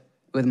with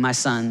my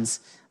sons.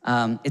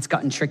 It's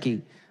gotten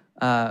tricky.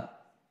 I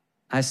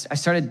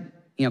started,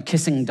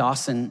 kissing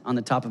Dawson on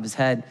the top of his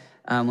head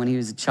when he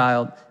was a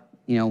child,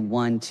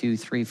 1, 2,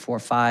 3, 4,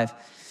 5.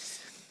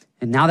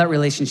 And now that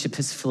relationship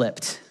has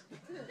flipped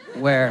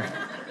where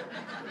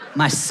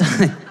my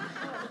son,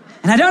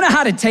 and I don't know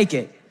how to take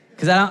it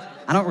because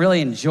I don't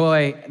really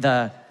enjoy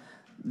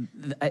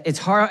it's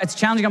hard, it's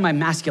challenging on my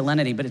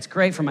masculinity, but it's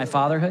great for my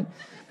fatherhood.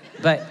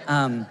 But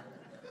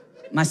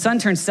my son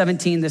turned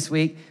 17 this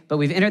week, but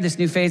we've entered this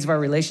new phase of our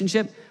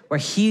relationship where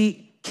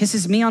he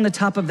kisses me on the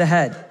top of the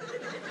head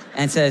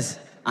and says,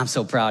 I'm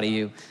so proud of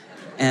you.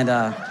 And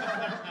I'm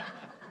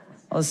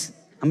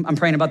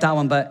praying about that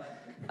one, but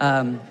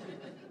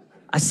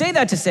I say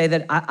that to say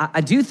that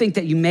I do think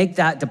that you make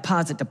that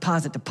deposit,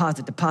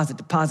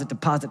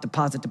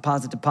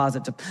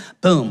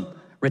 boom,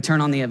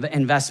 return on the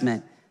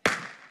investment.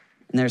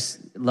 And there's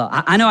love.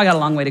 I know I got a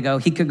long way to go.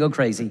 He could go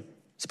crazy.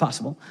 It's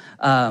possible.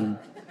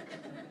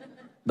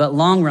 But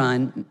long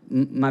run,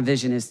 my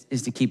vision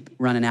is to keep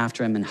running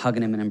after him and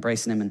hugging him and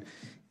embracing him and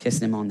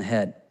kissing him on the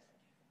head.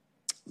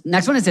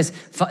 Next one is this: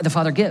 the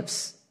Father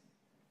gives,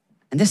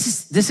 and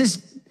this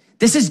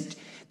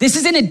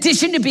is in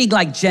addition to being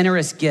like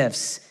generous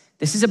gifts.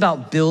 This is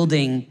about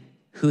building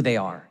who they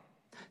are.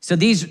 So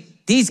these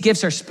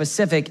gifts are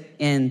specific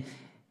in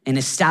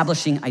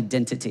establishing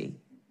identity.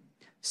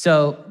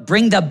 So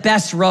bring the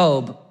best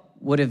robe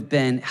would have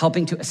been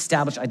helping to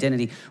establish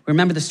identity.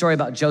 Remember the story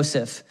about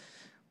Joseph,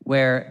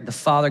 where the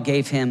father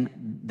gave him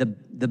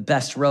the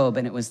best robe,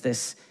 and it was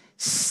this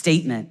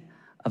statement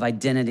of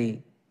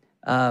identity.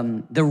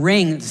 The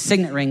ring, the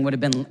signet ring, would have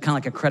been kind of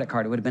like a credit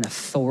card. It would have been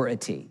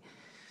authority.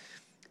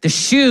 The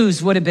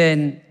shoes would have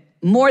been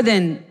more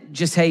than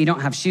just, hey, you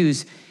don't have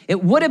shoes.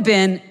 It would have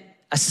been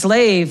a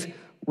slave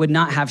would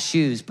not have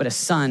shoes, but a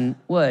son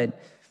would.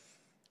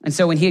 And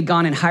so when he had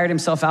gone and hired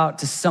himself out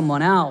to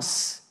someone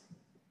else,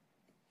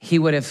 he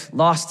would have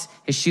lost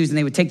his shoes, and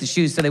they would take the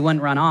shoes so they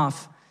wouldn't run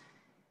off.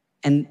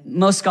 And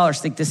most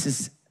scholars think this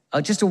is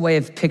just a way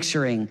of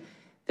picturing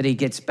that he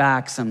gets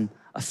back some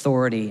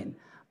authority and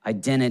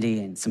identity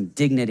and some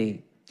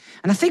dignity.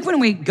 And I think when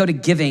we go to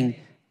giving,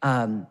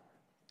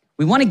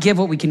 we want to give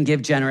what we can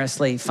give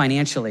generously,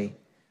 financially,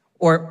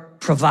 or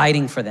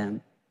providing for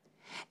them.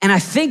 And I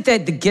think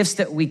that the gifts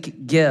that we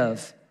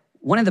give,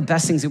 one of the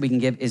best things that we can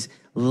give is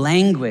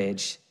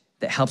language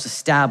that helps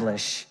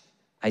establish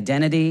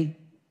identity,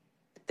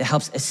 that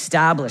helps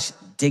establish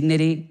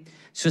dignity.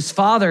 So as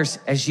fathers,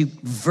 as you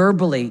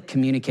verbally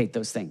communicate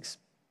those things.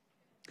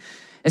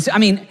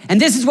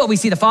 And this is what we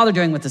see the Father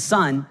doing with the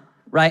Son,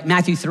 right?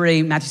 Matthew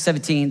 3, Matthew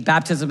 17,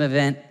 baptism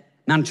event,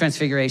 Mount of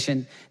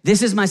Transfiguration.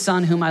 This is my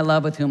Son whom I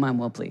love, with whom I'm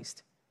well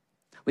pleased.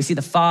 We see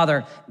the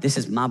Father, this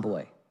is my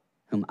boy,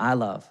 whom I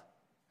love,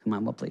 whom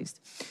I'm well pleased.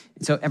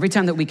 And so every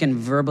time that we can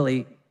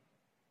verbally,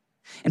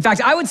 in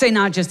fact, I would say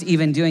not just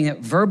even doing it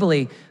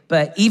verbally,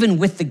 but even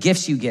with the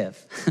gifts you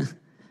give.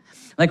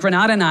 Like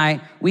Renata and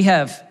I, we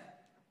have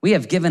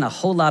given a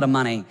whole lot of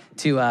money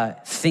to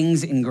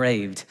things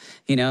engraved,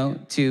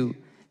 to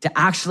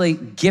actually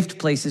gift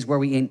places where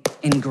we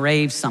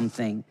engrave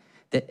something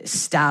that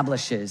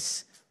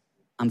establishes,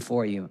 I'm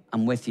for you,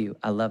 I'm with you,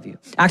 I love you.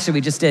 Actually,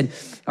 we just did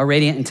a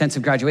Radiant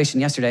Intensive graduation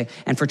yesterday,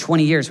 and for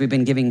 20 years, we've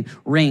been giving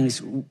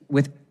rings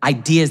with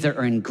ideas that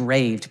are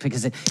engraved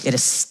because it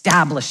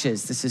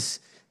establishes this is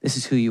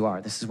who you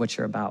are, this is what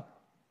you're about.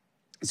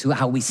 It's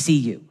how we see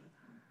you.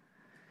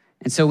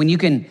 And so when you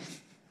can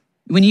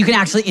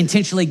actually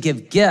intentionally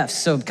give gifts,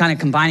 so kind of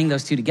combining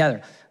those two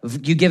together,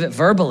 you give it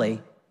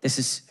verbally, this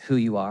is who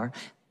you are.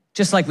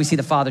 Just like we see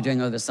the Father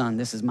doing over the Son,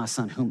 this is my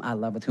Son whom I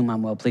love, with whom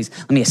I'm well pleased.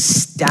 Let me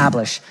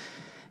establish,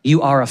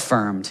 you are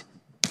affirmed,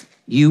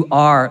 you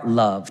are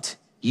loved,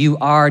 you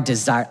are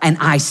desired, and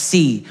I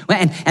see.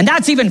 And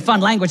that's even fun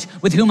language,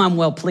 with whom I'm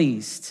well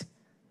pleased.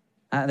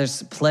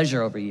 There's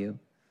pleasure over you.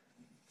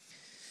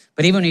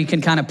 But even when you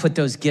can kind of put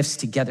those gifts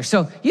together.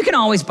 So you can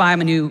always buy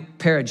them a new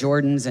pair of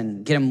Jordans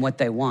and get them what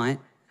they want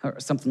or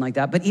something like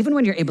that. But even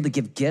when you're able to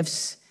give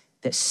gifts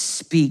that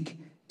speak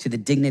to the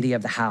dignity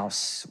of the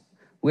house,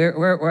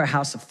 we're a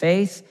house of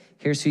faith.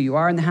 Here's who you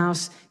are in the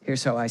house.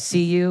 Here's how I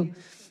see you.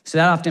 So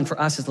that often for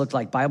us has looked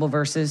like Bible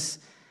verses.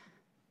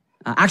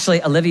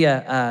 Actually,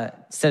 Olivia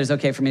said it was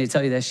okay for me to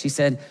tell you this. She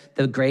said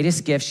the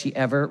greatest gift she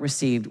ever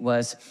received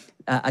was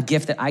a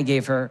gift that I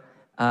gave her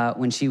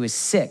when she was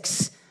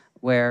 6,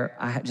 where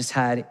I just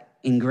had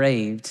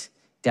engraved,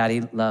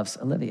 Daddy loves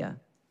Olivia.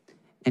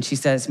 And she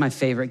said, it's my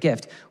favorite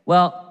gift.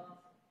 Well,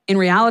 in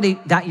reality,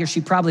 that year she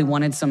probably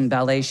wanted some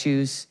ballet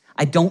shoes.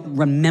 I don't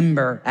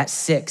remember at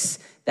 6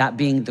 that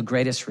being the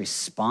greatest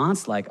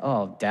response, like,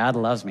 oh, Dad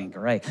loves me,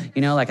 great.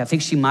 I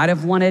think she might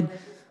have wanted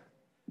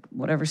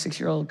whatever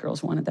 6-year-old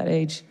girls want at that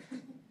age.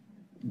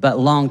 But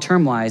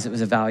long-term wise, it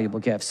was a valuable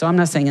gift. So I'm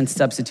not saying in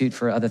substitute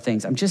for other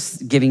things. I'm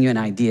just giving you an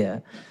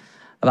idea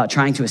about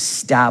trying to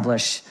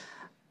establish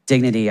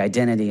dignity,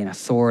 identity, and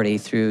authority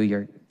through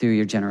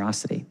your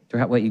generosity,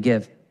 through what you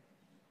give.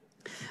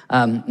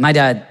 My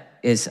dad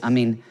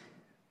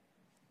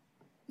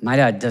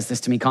does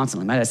this to me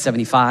constantly. My dad's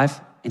 75,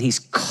 and he's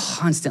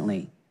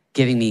constantly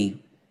giving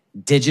me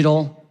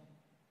digital,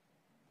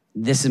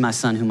 this is my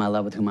son whom I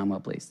love, with whom I'm well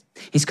pleased.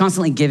 He's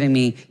constantly giving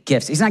me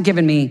gifts. He's not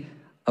giving me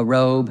a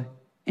robe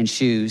and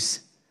shoes,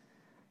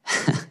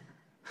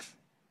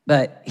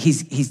 but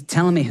he's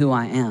telling me who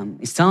I am.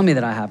 He's telling me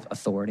that I have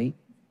authority.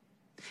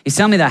 He's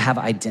telling me that I have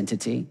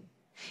identity.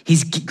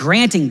 He's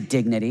granting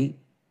dignity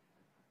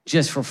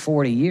just for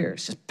 40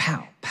 years, just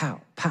pow,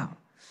 pow, pow.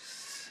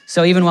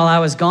 So even while I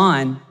was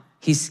gone,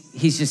 he's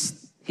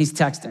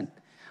texting.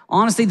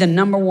 Honestly, the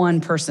number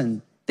one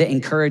person that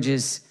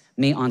encourages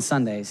me on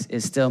Sundays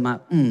is still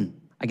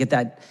I get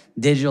that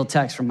digital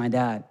text from my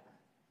dad.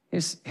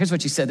 Here's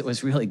what you said that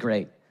was really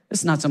great. This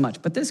is not so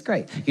much, but this is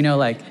great.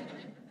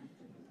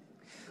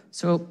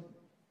 So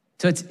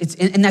it's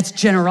and that's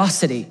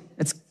generosity.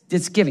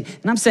 It's giving.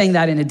 And I'm saying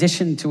that in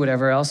addition to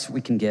whatever else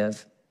we can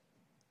give.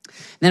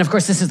 And then, of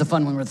course, this is the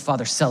fun one where the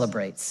Father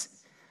celebrates,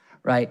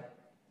 right?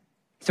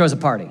 He throws a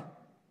party.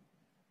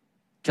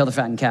 Kill the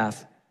fattened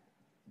calf.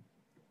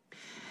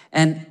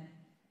 And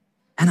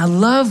I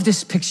love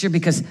this picture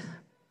because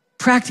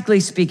practically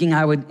speaking,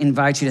 I would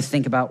invite you to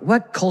think about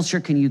what culture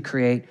can you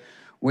create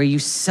where you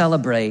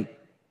celebrate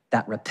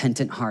that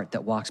repentant heart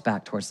that walks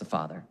back towards the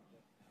Father.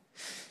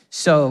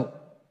 So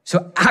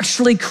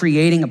actually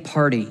creating a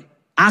party,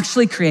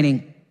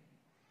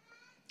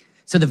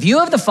 so the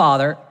view of the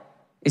Father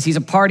is he's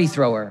a party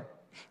thrower.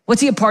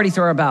 What's he a party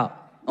thrower about?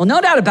 Well, no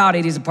doubt about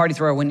it, he's a party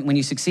thrower when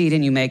you succeed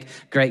and you make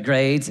great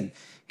grades, and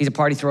he's a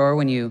party thrower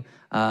when you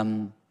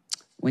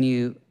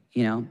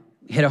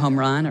hit a home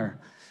run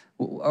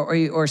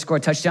or score a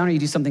touchdown, or you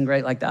do something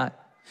great like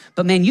that.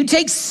 But man, you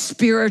take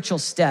spiritual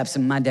steps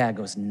and my dad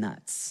goes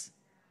nuts.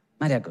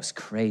 My dad goes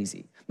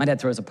crazy. My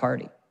dad throws a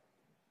party.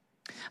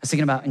 I was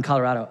thinking about in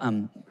Colorado,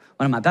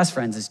 one of my best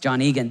friends is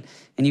John Egan,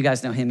 and you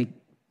guys know him.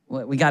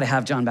 We got to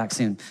have John back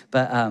soon.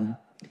 But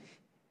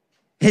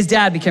his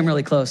dad became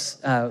really close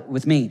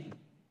with me.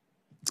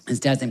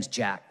 His dad's name's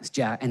Jack.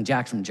 And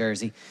Jack's from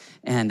Jersey.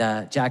 And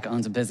Jack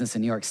owns a business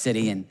in New York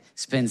City and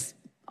spends,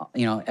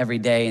 every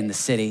day in the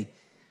city. And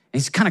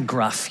he's kind of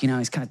gruff,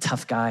 he's kind of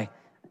tough guy,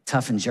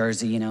 tough in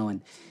Jersey,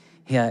 and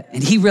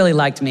he really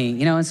liked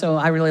me, and so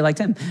I really liked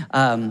him.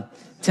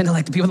 Tend to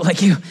like the people that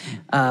like you.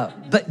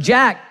 But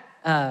Jack,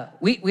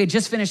 we had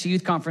just finished a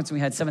youth conference and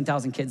we had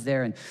 7,000 kids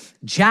there. And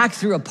Jack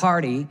threw a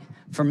party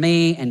for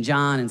me and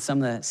John and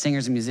some of the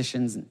singers and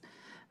musicians.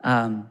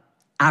 And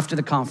after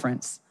the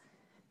conference,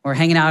 we're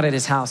hanging out at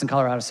his house in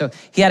Colorado. So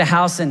he had a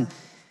house in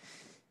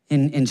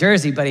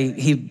Jersey, but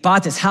he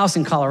bought this house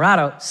in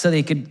Colorado so that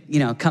he could,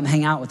 come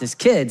hang out with his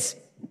kids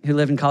who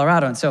lived in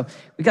Colorado. And so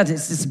we got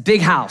this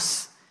big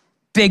house,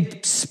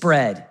 big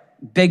spread,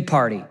 big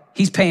party.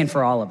 He's paying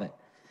for all of it.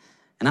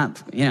 And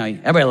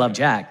everybody loved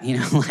Jack,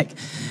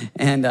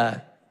 and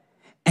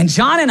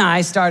John and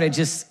I started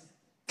just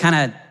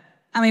kind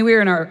of, we were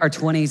in our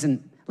 20s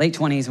and late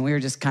 20s, and we were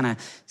just kind of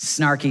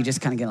snarky,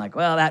 just kind of getting like,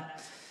 well,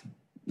 that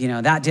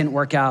didn't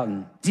work out.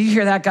 And did you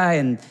hear that guy?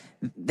 And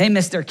they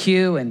missed their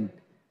cue. And,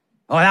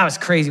 oh, that was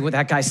crazy what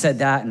that guy said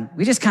that. And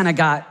we just kind of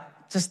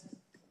got just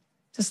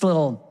a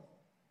little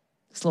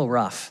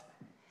rough.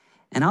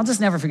 And I'll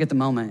just never forget the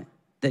moment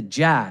that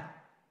Jack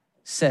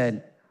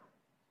said,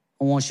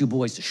 I want you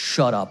boys to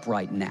shut up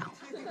right now.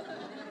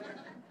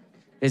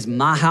 It's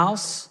my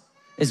house,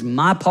 it's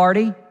my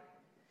party,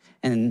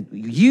 and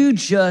you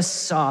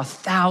just saw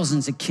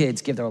thousands of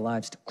kids give their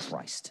lives to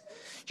Christ.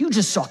 You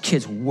just saw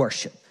kids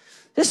worship.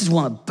 This is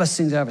one of the best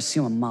things I've ever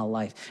seen in my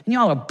life. And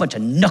y'all are a bunch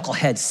of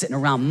knuckleheads sitting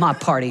around my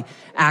party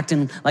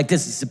acting like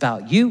this is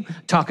about you,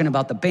 talking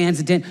about the bands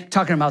that did,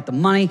 talking about the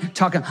money,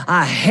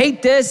 I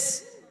hate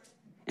this.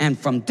 And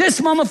from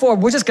this moment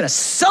forward, we're just gonna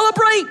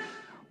celebrate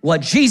what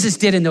Jesus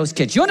did in those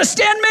kids. You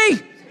understand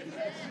me?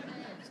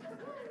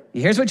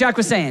 Here's what Jack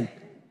was saying.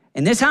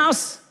 In this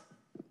house,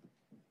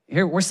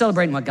 here we're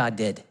celebrating what God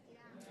did.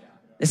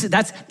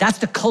 That's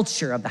the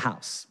culture of the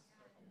house.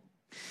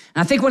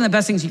 And I think one of the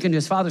best things you can do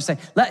as father is say,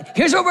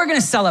 here's what we're gonna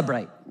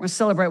celebrate. We're gonna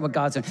celebrate what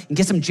God's doing. And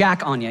get some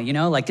Jack on you,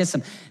 like get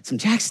some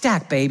Jack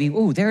Stack, baby.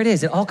 Ooh, there it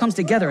is. It all comes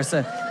together. It's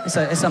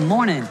a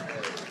morning.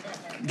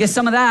 Get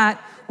some of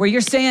that where you're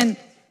saying,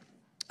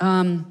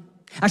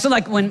 actually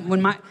like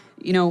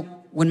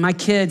when my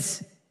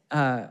kids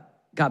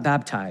got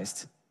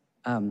baptized,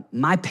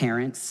 my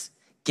parents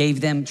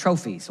gave them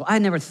trophies. Well, I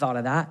never thought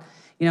of that.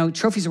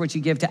 Trophies are what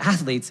you give to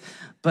athletes,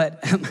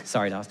 but,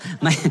 sorry, Dawes.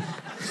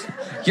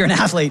 You're an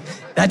athlete.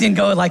 That didn't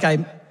go like I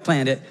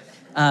planned it.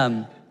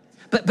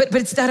 But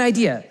it's that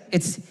idea.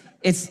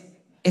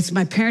 It's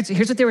my parents.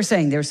 Here's what they were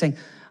saying. They were saying,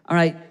 all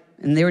right,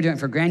 and they were doing it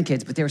for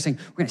grandkids, but they were saying,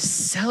 we're gonna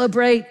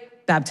celebrate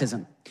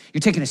baptism.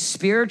 You're taking a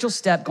spiritual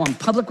step, going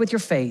public with your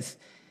faith,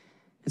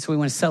 and so we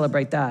wanna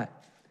celebrate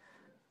that.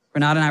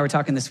 Renata and I were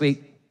talking this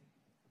week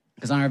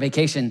because on our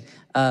vacation,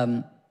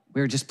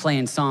 we were just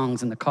playing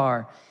songs in the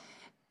car,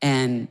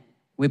 and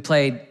we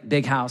played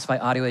Big House by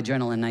Audio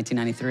Adrenaline in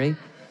 1993.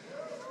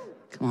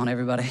 Come on,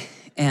 everybody.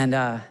 And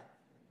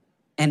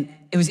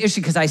it was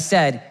interesting because I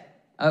said,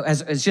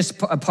 as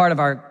just a part of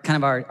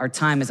our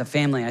time as a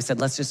family, I said,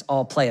 let's just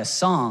all play a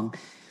song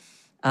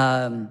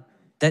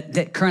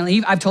that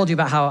currently, I've told you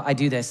about how I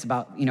do this,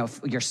 about,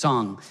 your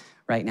song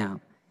right now.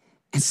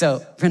 And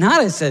so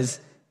Renata says,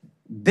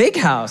 Big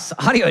House,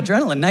 Audio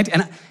Adrenaline.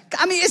 And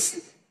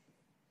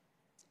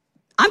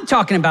I'm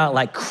talking about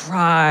like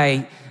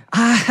cry.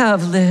 I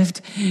have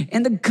lived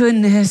in the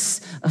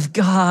goodness of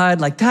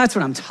God. Like, that's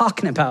what I'm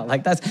talking about.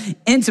 Like, that's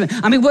intimate.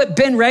 What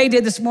Ben Ray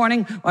did this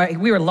morning,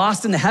 we were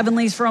lost in the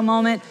heavenlies for a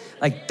moment.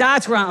 Like,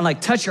 that's where I'm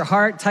like, touch your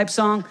heart type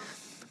song.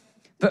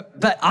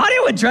 But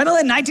Audio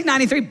Adrenaline,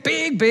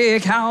 1993,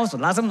 big house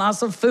with lots and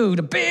lots of food,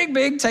 a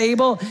big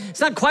table.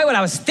 It's not quite what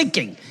I was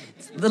thinking.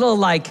 It's a little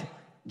like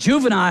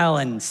juvenile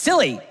and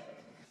silly.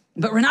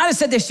 But Renata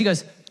said this, she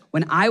goes,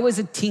 when I was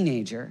a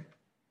teenager,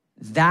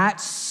 that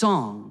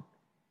song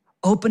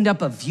opened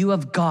up a view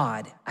of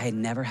God I had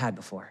never had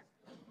before.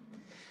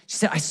 She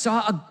said, I saw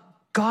a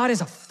God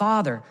as a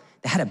father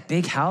that had a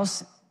big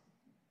house,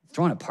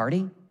 throwing a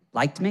party,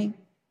 liked me. And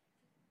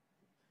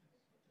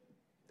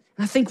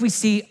I think we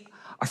see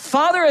our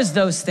Father as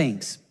those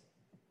things.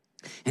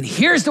 And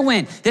here's the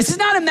win. This is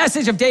not a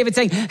message of David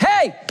saying,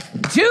 hey,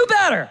 do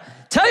better.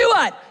 Tell you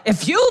what,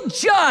 if you'll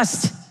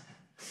just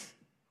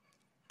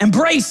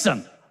embrace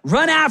them,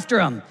 run after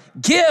them,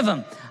 give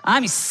them,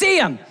 see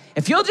them.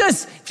 If you'll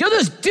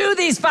just do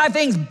these 5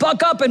 things,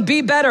 buck up and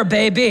be better,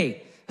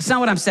 baby. That's not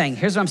what I'm saying.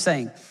 Here's what I'm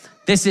saying.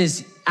 This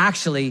is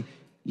actually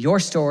your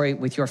story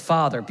with your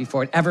Father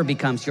before it ever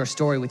becomes your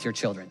story with your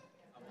children.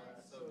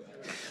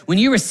 When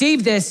you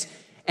receive this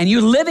and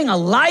you're living a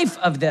life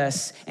of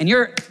this and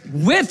you're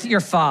with your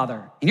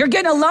Father and you're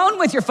getting alone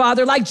with your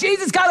Father like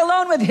Jesus got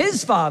alone with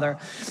his Father,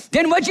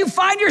 then what you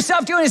find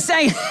yourself doing is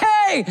saying,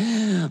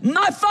 hey,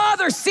 my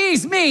Father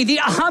sees me,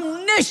 the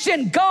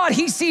omniscient God.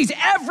 He sees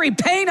every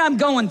pain I'm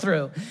going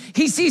through.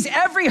 He sees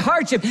every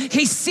hardship.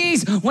 He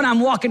sees when I'm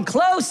walking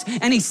close,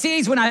 and he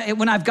sees when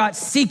I've got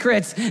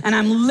secrets and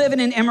I'm living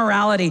in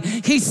immorality.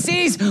 He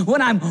sees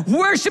when I'm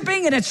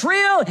worshiping and it's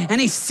real,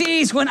 and he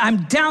sees when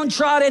I'm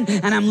downtrodden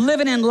and I'm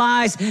living in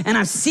lies and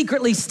I'm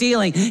secretly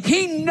stealing.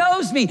 He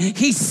knows me.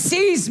 He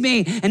sees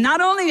me. And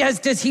not only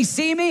does he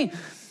see me,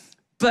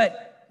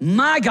 but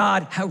my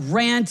God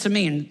ran to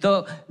me. And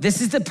though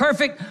this is the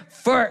perfect,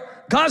 for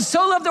God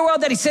so loved the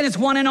world that he sent his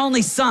one and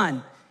only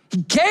son. He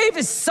gave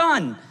his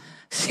son.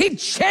 He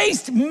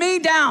chased me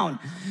down.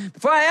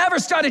 Before I ever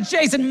started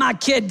chasing my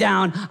kid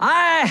down,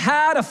 I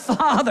had a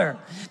Father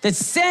that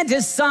sent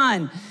his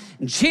son.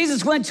 And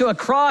Jesus went to a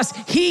cross.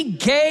 He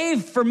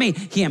gave for me.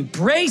 He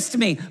embraced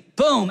me.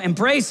 Boom,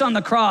 embrace on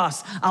the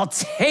cross. I'll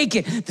take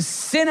it, the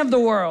sin of the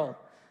world,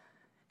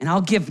 and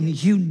I'll give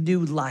you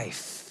new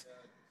life.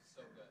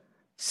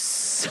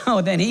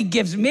 So then he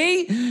gives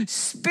me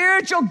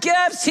spiritual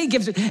gifts. He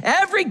gives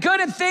every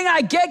good thing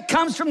I get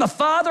comes from the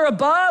Father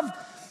above.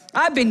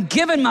 I've been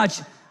given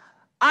much.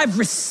 I've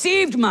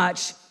received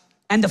much.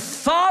 And the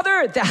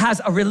Father that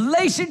has a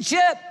relationship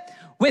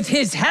with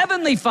his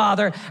heavenly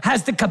Father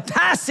has the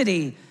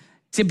capacity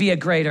to be a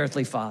great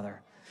earthly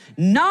father.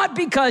 Not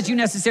because you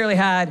necessarily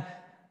had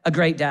a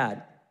great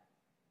dad,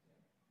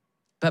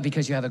 but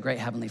because you have a great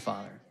heavenly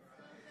Father.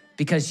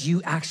 Because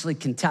you actually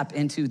can tap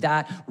into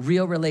that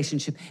real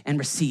relationship and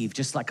receive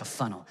just like a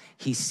funnel.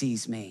 He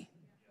sees me.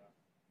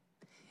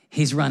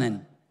 He's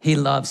running. He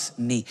loves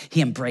me.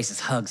 He embraces,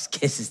 hugs,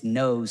 kisses,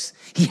 knows.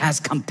 He has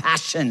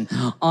compassion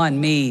on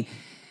me.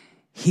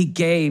 He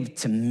gave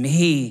to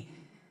me.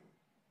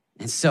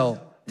 And so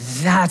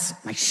that's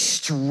my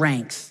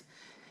strength.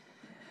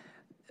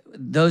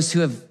 Those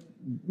who have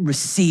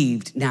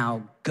received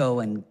now go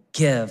and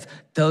give.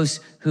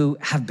 Those who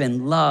have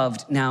been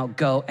loved now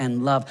go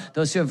and love.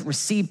 Those who have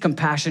received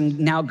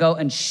compassion now go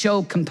and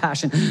show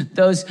compassion.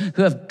 Those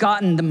who have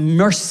gotten the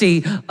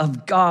mercy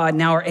of God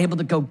now are able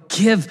to go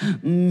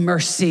give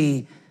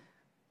mercy.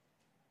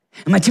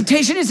 And my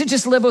temptation is to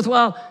just live with,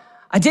 well,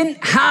 I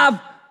didn't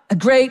have a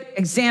great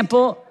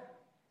example,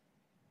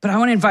 but I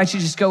want to invite you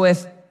to just go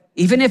with,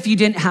 even if you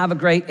didn't have a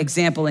great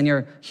example in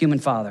your human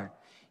father,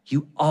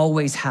 you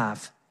always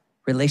have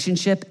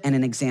relationship and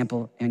an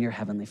example in your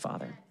heavenly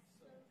Father.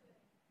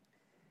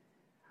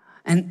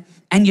 And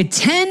you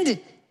tend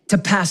to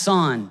pass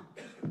on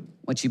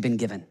what you've been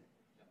given.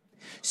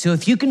 So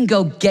if you can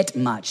go get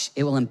much,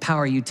 it will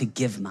empower you to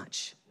give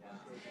much.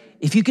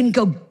 If you can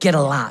go get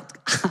a lot,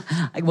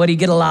 what do you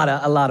get? A lot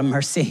of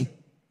mercy,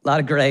 a lot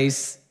of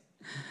grace,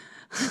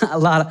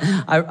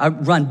 I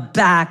run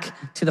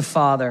back to the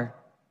Father.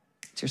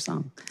 It's your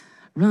song.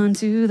 Run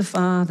to the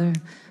Father,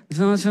 with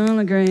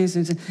the grace,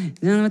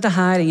 with the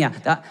hiding.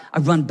 Yeah, I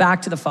run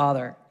back to the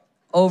Father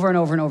over and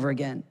over and over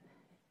again.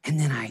 And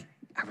then I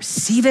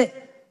receive it.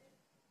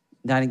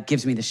 That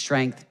gives me the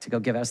strength to go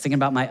give it. I was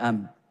thinking about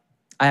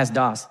I asked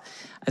Doss,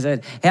 I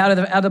said, hey, out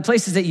of the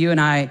places that you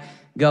and I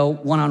go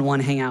one-on-one,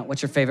 hang out.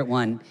 What's your favorite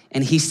one?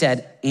 And he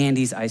said,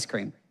 Andy's ice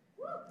cream.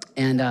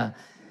 And I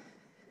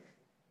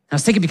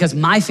was thinking because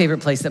my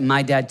favorite place that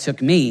my dad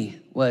took me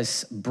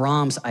was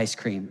Brahms Ice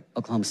Cream,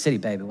 Oklahoma City,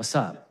 baby, what's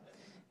up?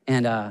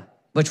 And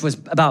which was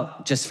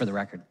about, just for the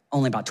record,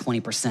 only about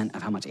 20%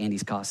 of how much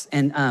Andy's costs.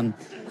 And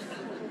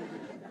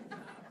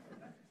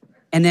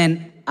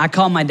then I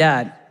called my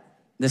dad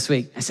this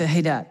week. I said,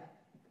 hey, Dad,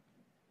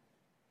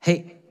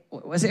 hey,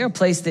 was there a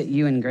place that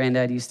you and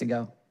Granddad used to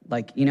go?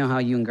 Like, you know how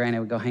you and Granddad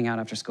would go hang out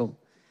after school?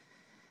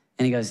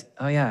 And he goes,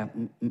 oh yeah,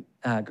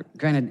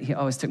 Granddad, he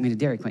always took me to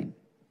Dairy Queen.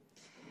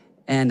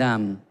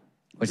 And,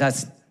 which I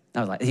was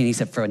like, he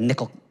said for a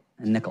nickel.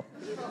 I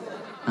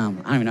don't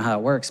even know how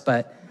it works,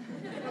 but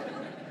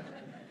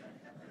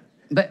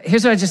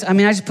here's what I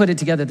just put it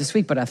together this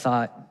week, but I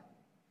thought,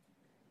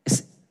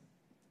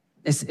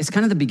 it's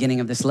kind of the beginning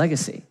of this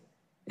legacy.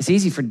 It's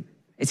easy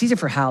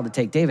for Hal to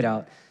take David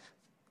out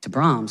to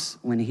Brahms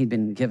when he'd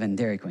been given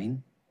Dairy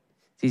Queen.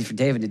 It's easy for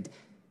David to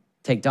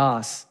take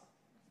Doss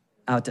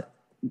out to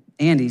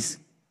Andy's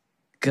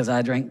because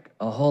I drank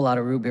a whole lot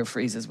of root beer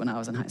freezes when I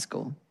was in high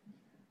school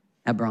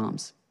at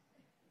Brahms.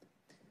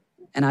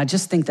 And I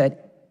just think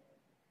that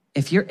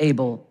if you're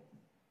able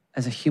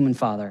as a human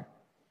father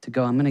to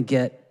go, I'm gonna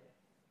get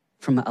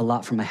a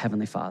lot from my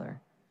Heavenly Father,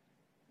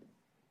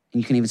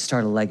 and you can even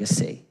start a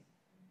legacy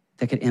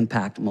that could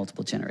impact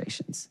multiple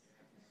generations.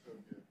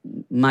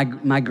 My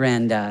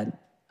granddad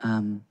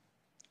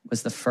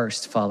was the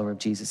first follower of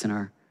Jesus in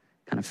our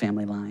kind of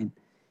family line.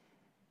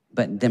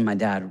 But then my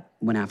dad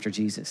went after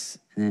Jesus,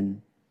 and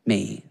then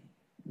me,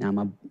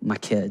 now my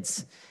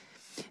kids.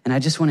 And I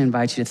just want to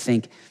invite you to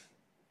think,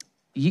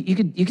 you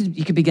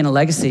could begin a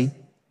legacy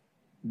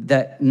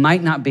that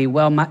might not be,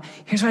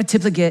 here's what I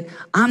typically get.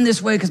 I'm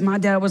this way because my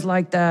dad was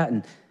like that,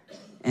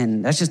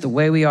 and that's just the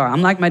way we are.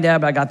 I'm like my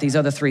dad, but I got these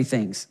other 3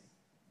 things.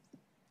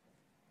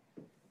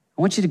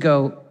 I want you to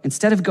go,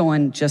 instead of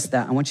going just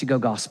that, I want you to go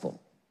gospel.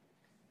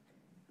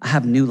 I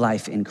have new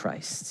life in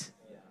Christ.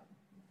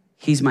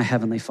 He's my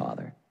Heavenly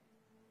Father.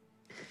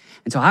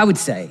 And so I would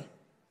say,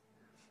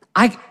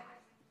 I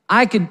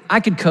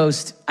could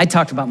coast. I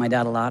talked about my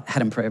dad a lot,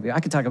 had him pray over you.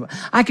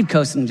 I could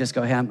coast and just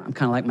go, hey, I'm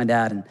kind of like my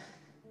dad, and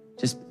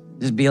just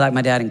be like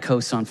my dad and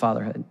coast on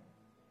fatherhood.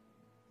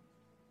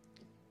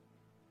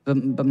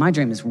 But my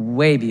dream is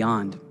way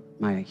beyond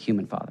my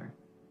human father.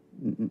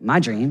 My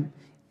dream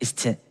is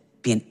to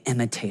be an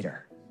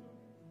imitator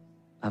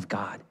of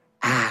God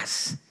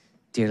as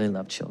dearly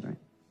loved children.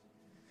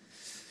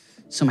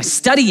 So my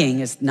studying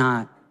is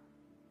not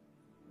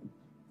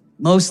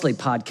mostly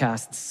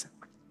podcasts,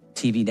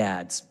 TV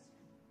dads,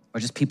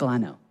 or just people I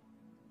know.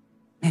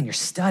 Man, your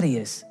study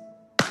is,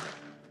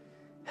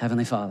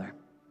 Heavenly Father,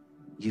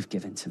 you've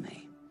given to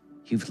me.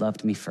 You've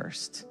loved me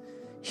first.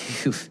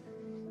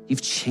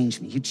 You've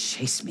changed me. You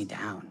chased me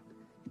down.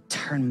 You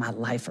turned my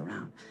life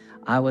around.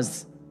 I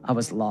was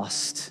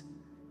lost,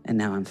 and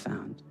now I'm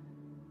found.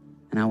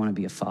 And I want to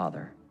be a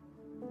father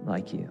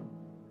like you.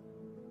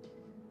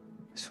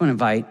 I just want to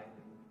invite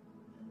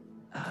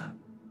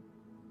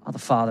all the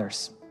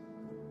fathers.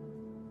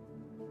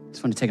 I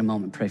just want to take a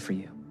moment and pray for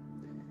you.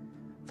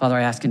 Father,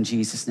 I ask in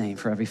Jesus' name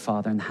for every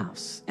father in the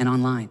house and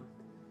online.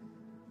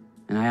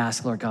 And I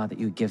ask, Lord God, that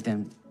you would give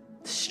them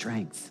the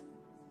strength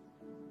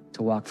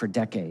to walk for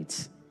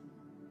decades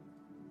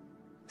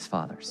as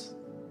fathers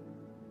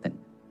that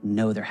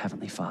know their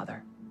Heavenly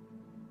Father,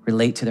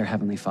 relate to their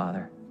Heavenly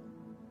Father,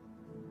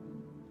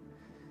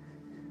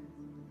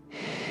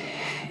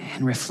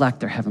 and reflect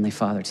their Heavenly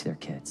Father to their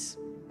kids.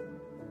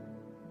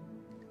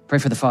 Pray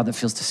for the father that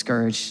feels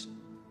discouraged.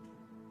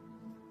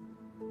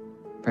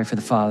 Pray for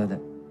the father that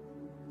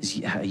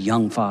is a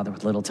young father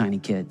with little tiny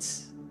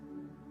kids.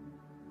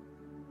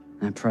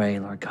 And I pray,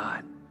 Lord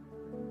God,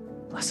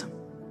 bless him,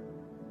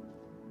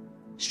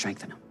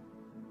 strengthen him.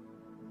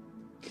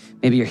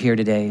 Maybe you're here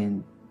today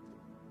and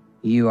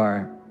you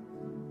are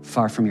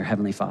far from your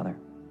Heavenly Father.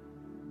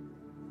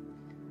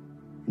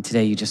 And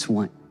today you just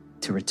want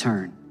to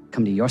return,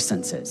 come to your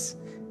senses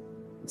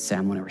and say,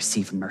 I'm going to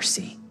receive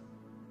mercy,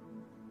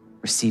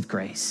 receive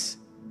grace,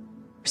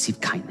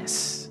 receive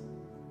kindness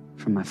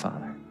from my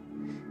Father.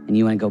 And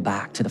you want to go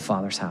back to the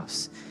Father's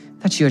house.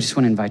 If that's you, I just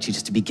want to invite you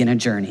just to begin a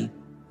journey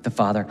with the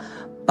Father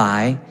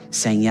by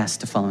saying yes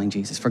to following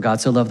Jesus. For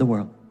God so loved the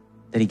world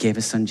that he gave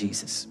his son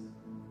Jesus,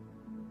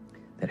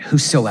 that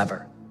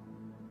whosoever,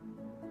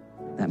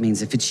 that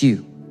means if it's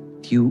you,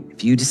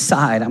 if you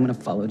decide I'm going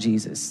to follow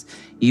Jesus,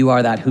 you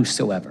are that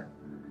whosoever.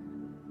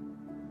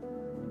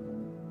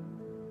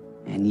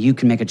 And you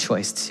can make a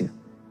choice to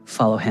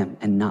follow him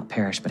and not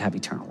perish, but have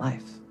eternal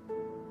life.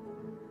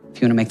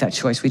 If you want to make that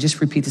choice, we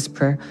just repeat this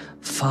prayer.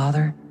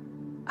 Father,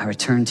 I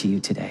return to you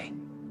today.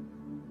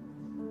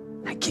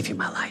 I give you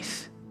my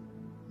life.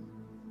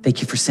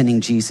 Thank you for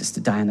sending Jesus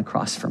to die on the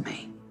cross for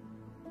me.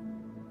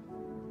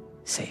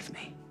 Save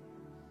me.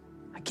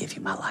 I give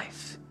you my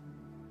life.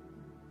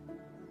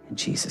 In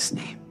Jesus'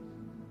 name,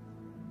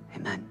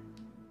 amen.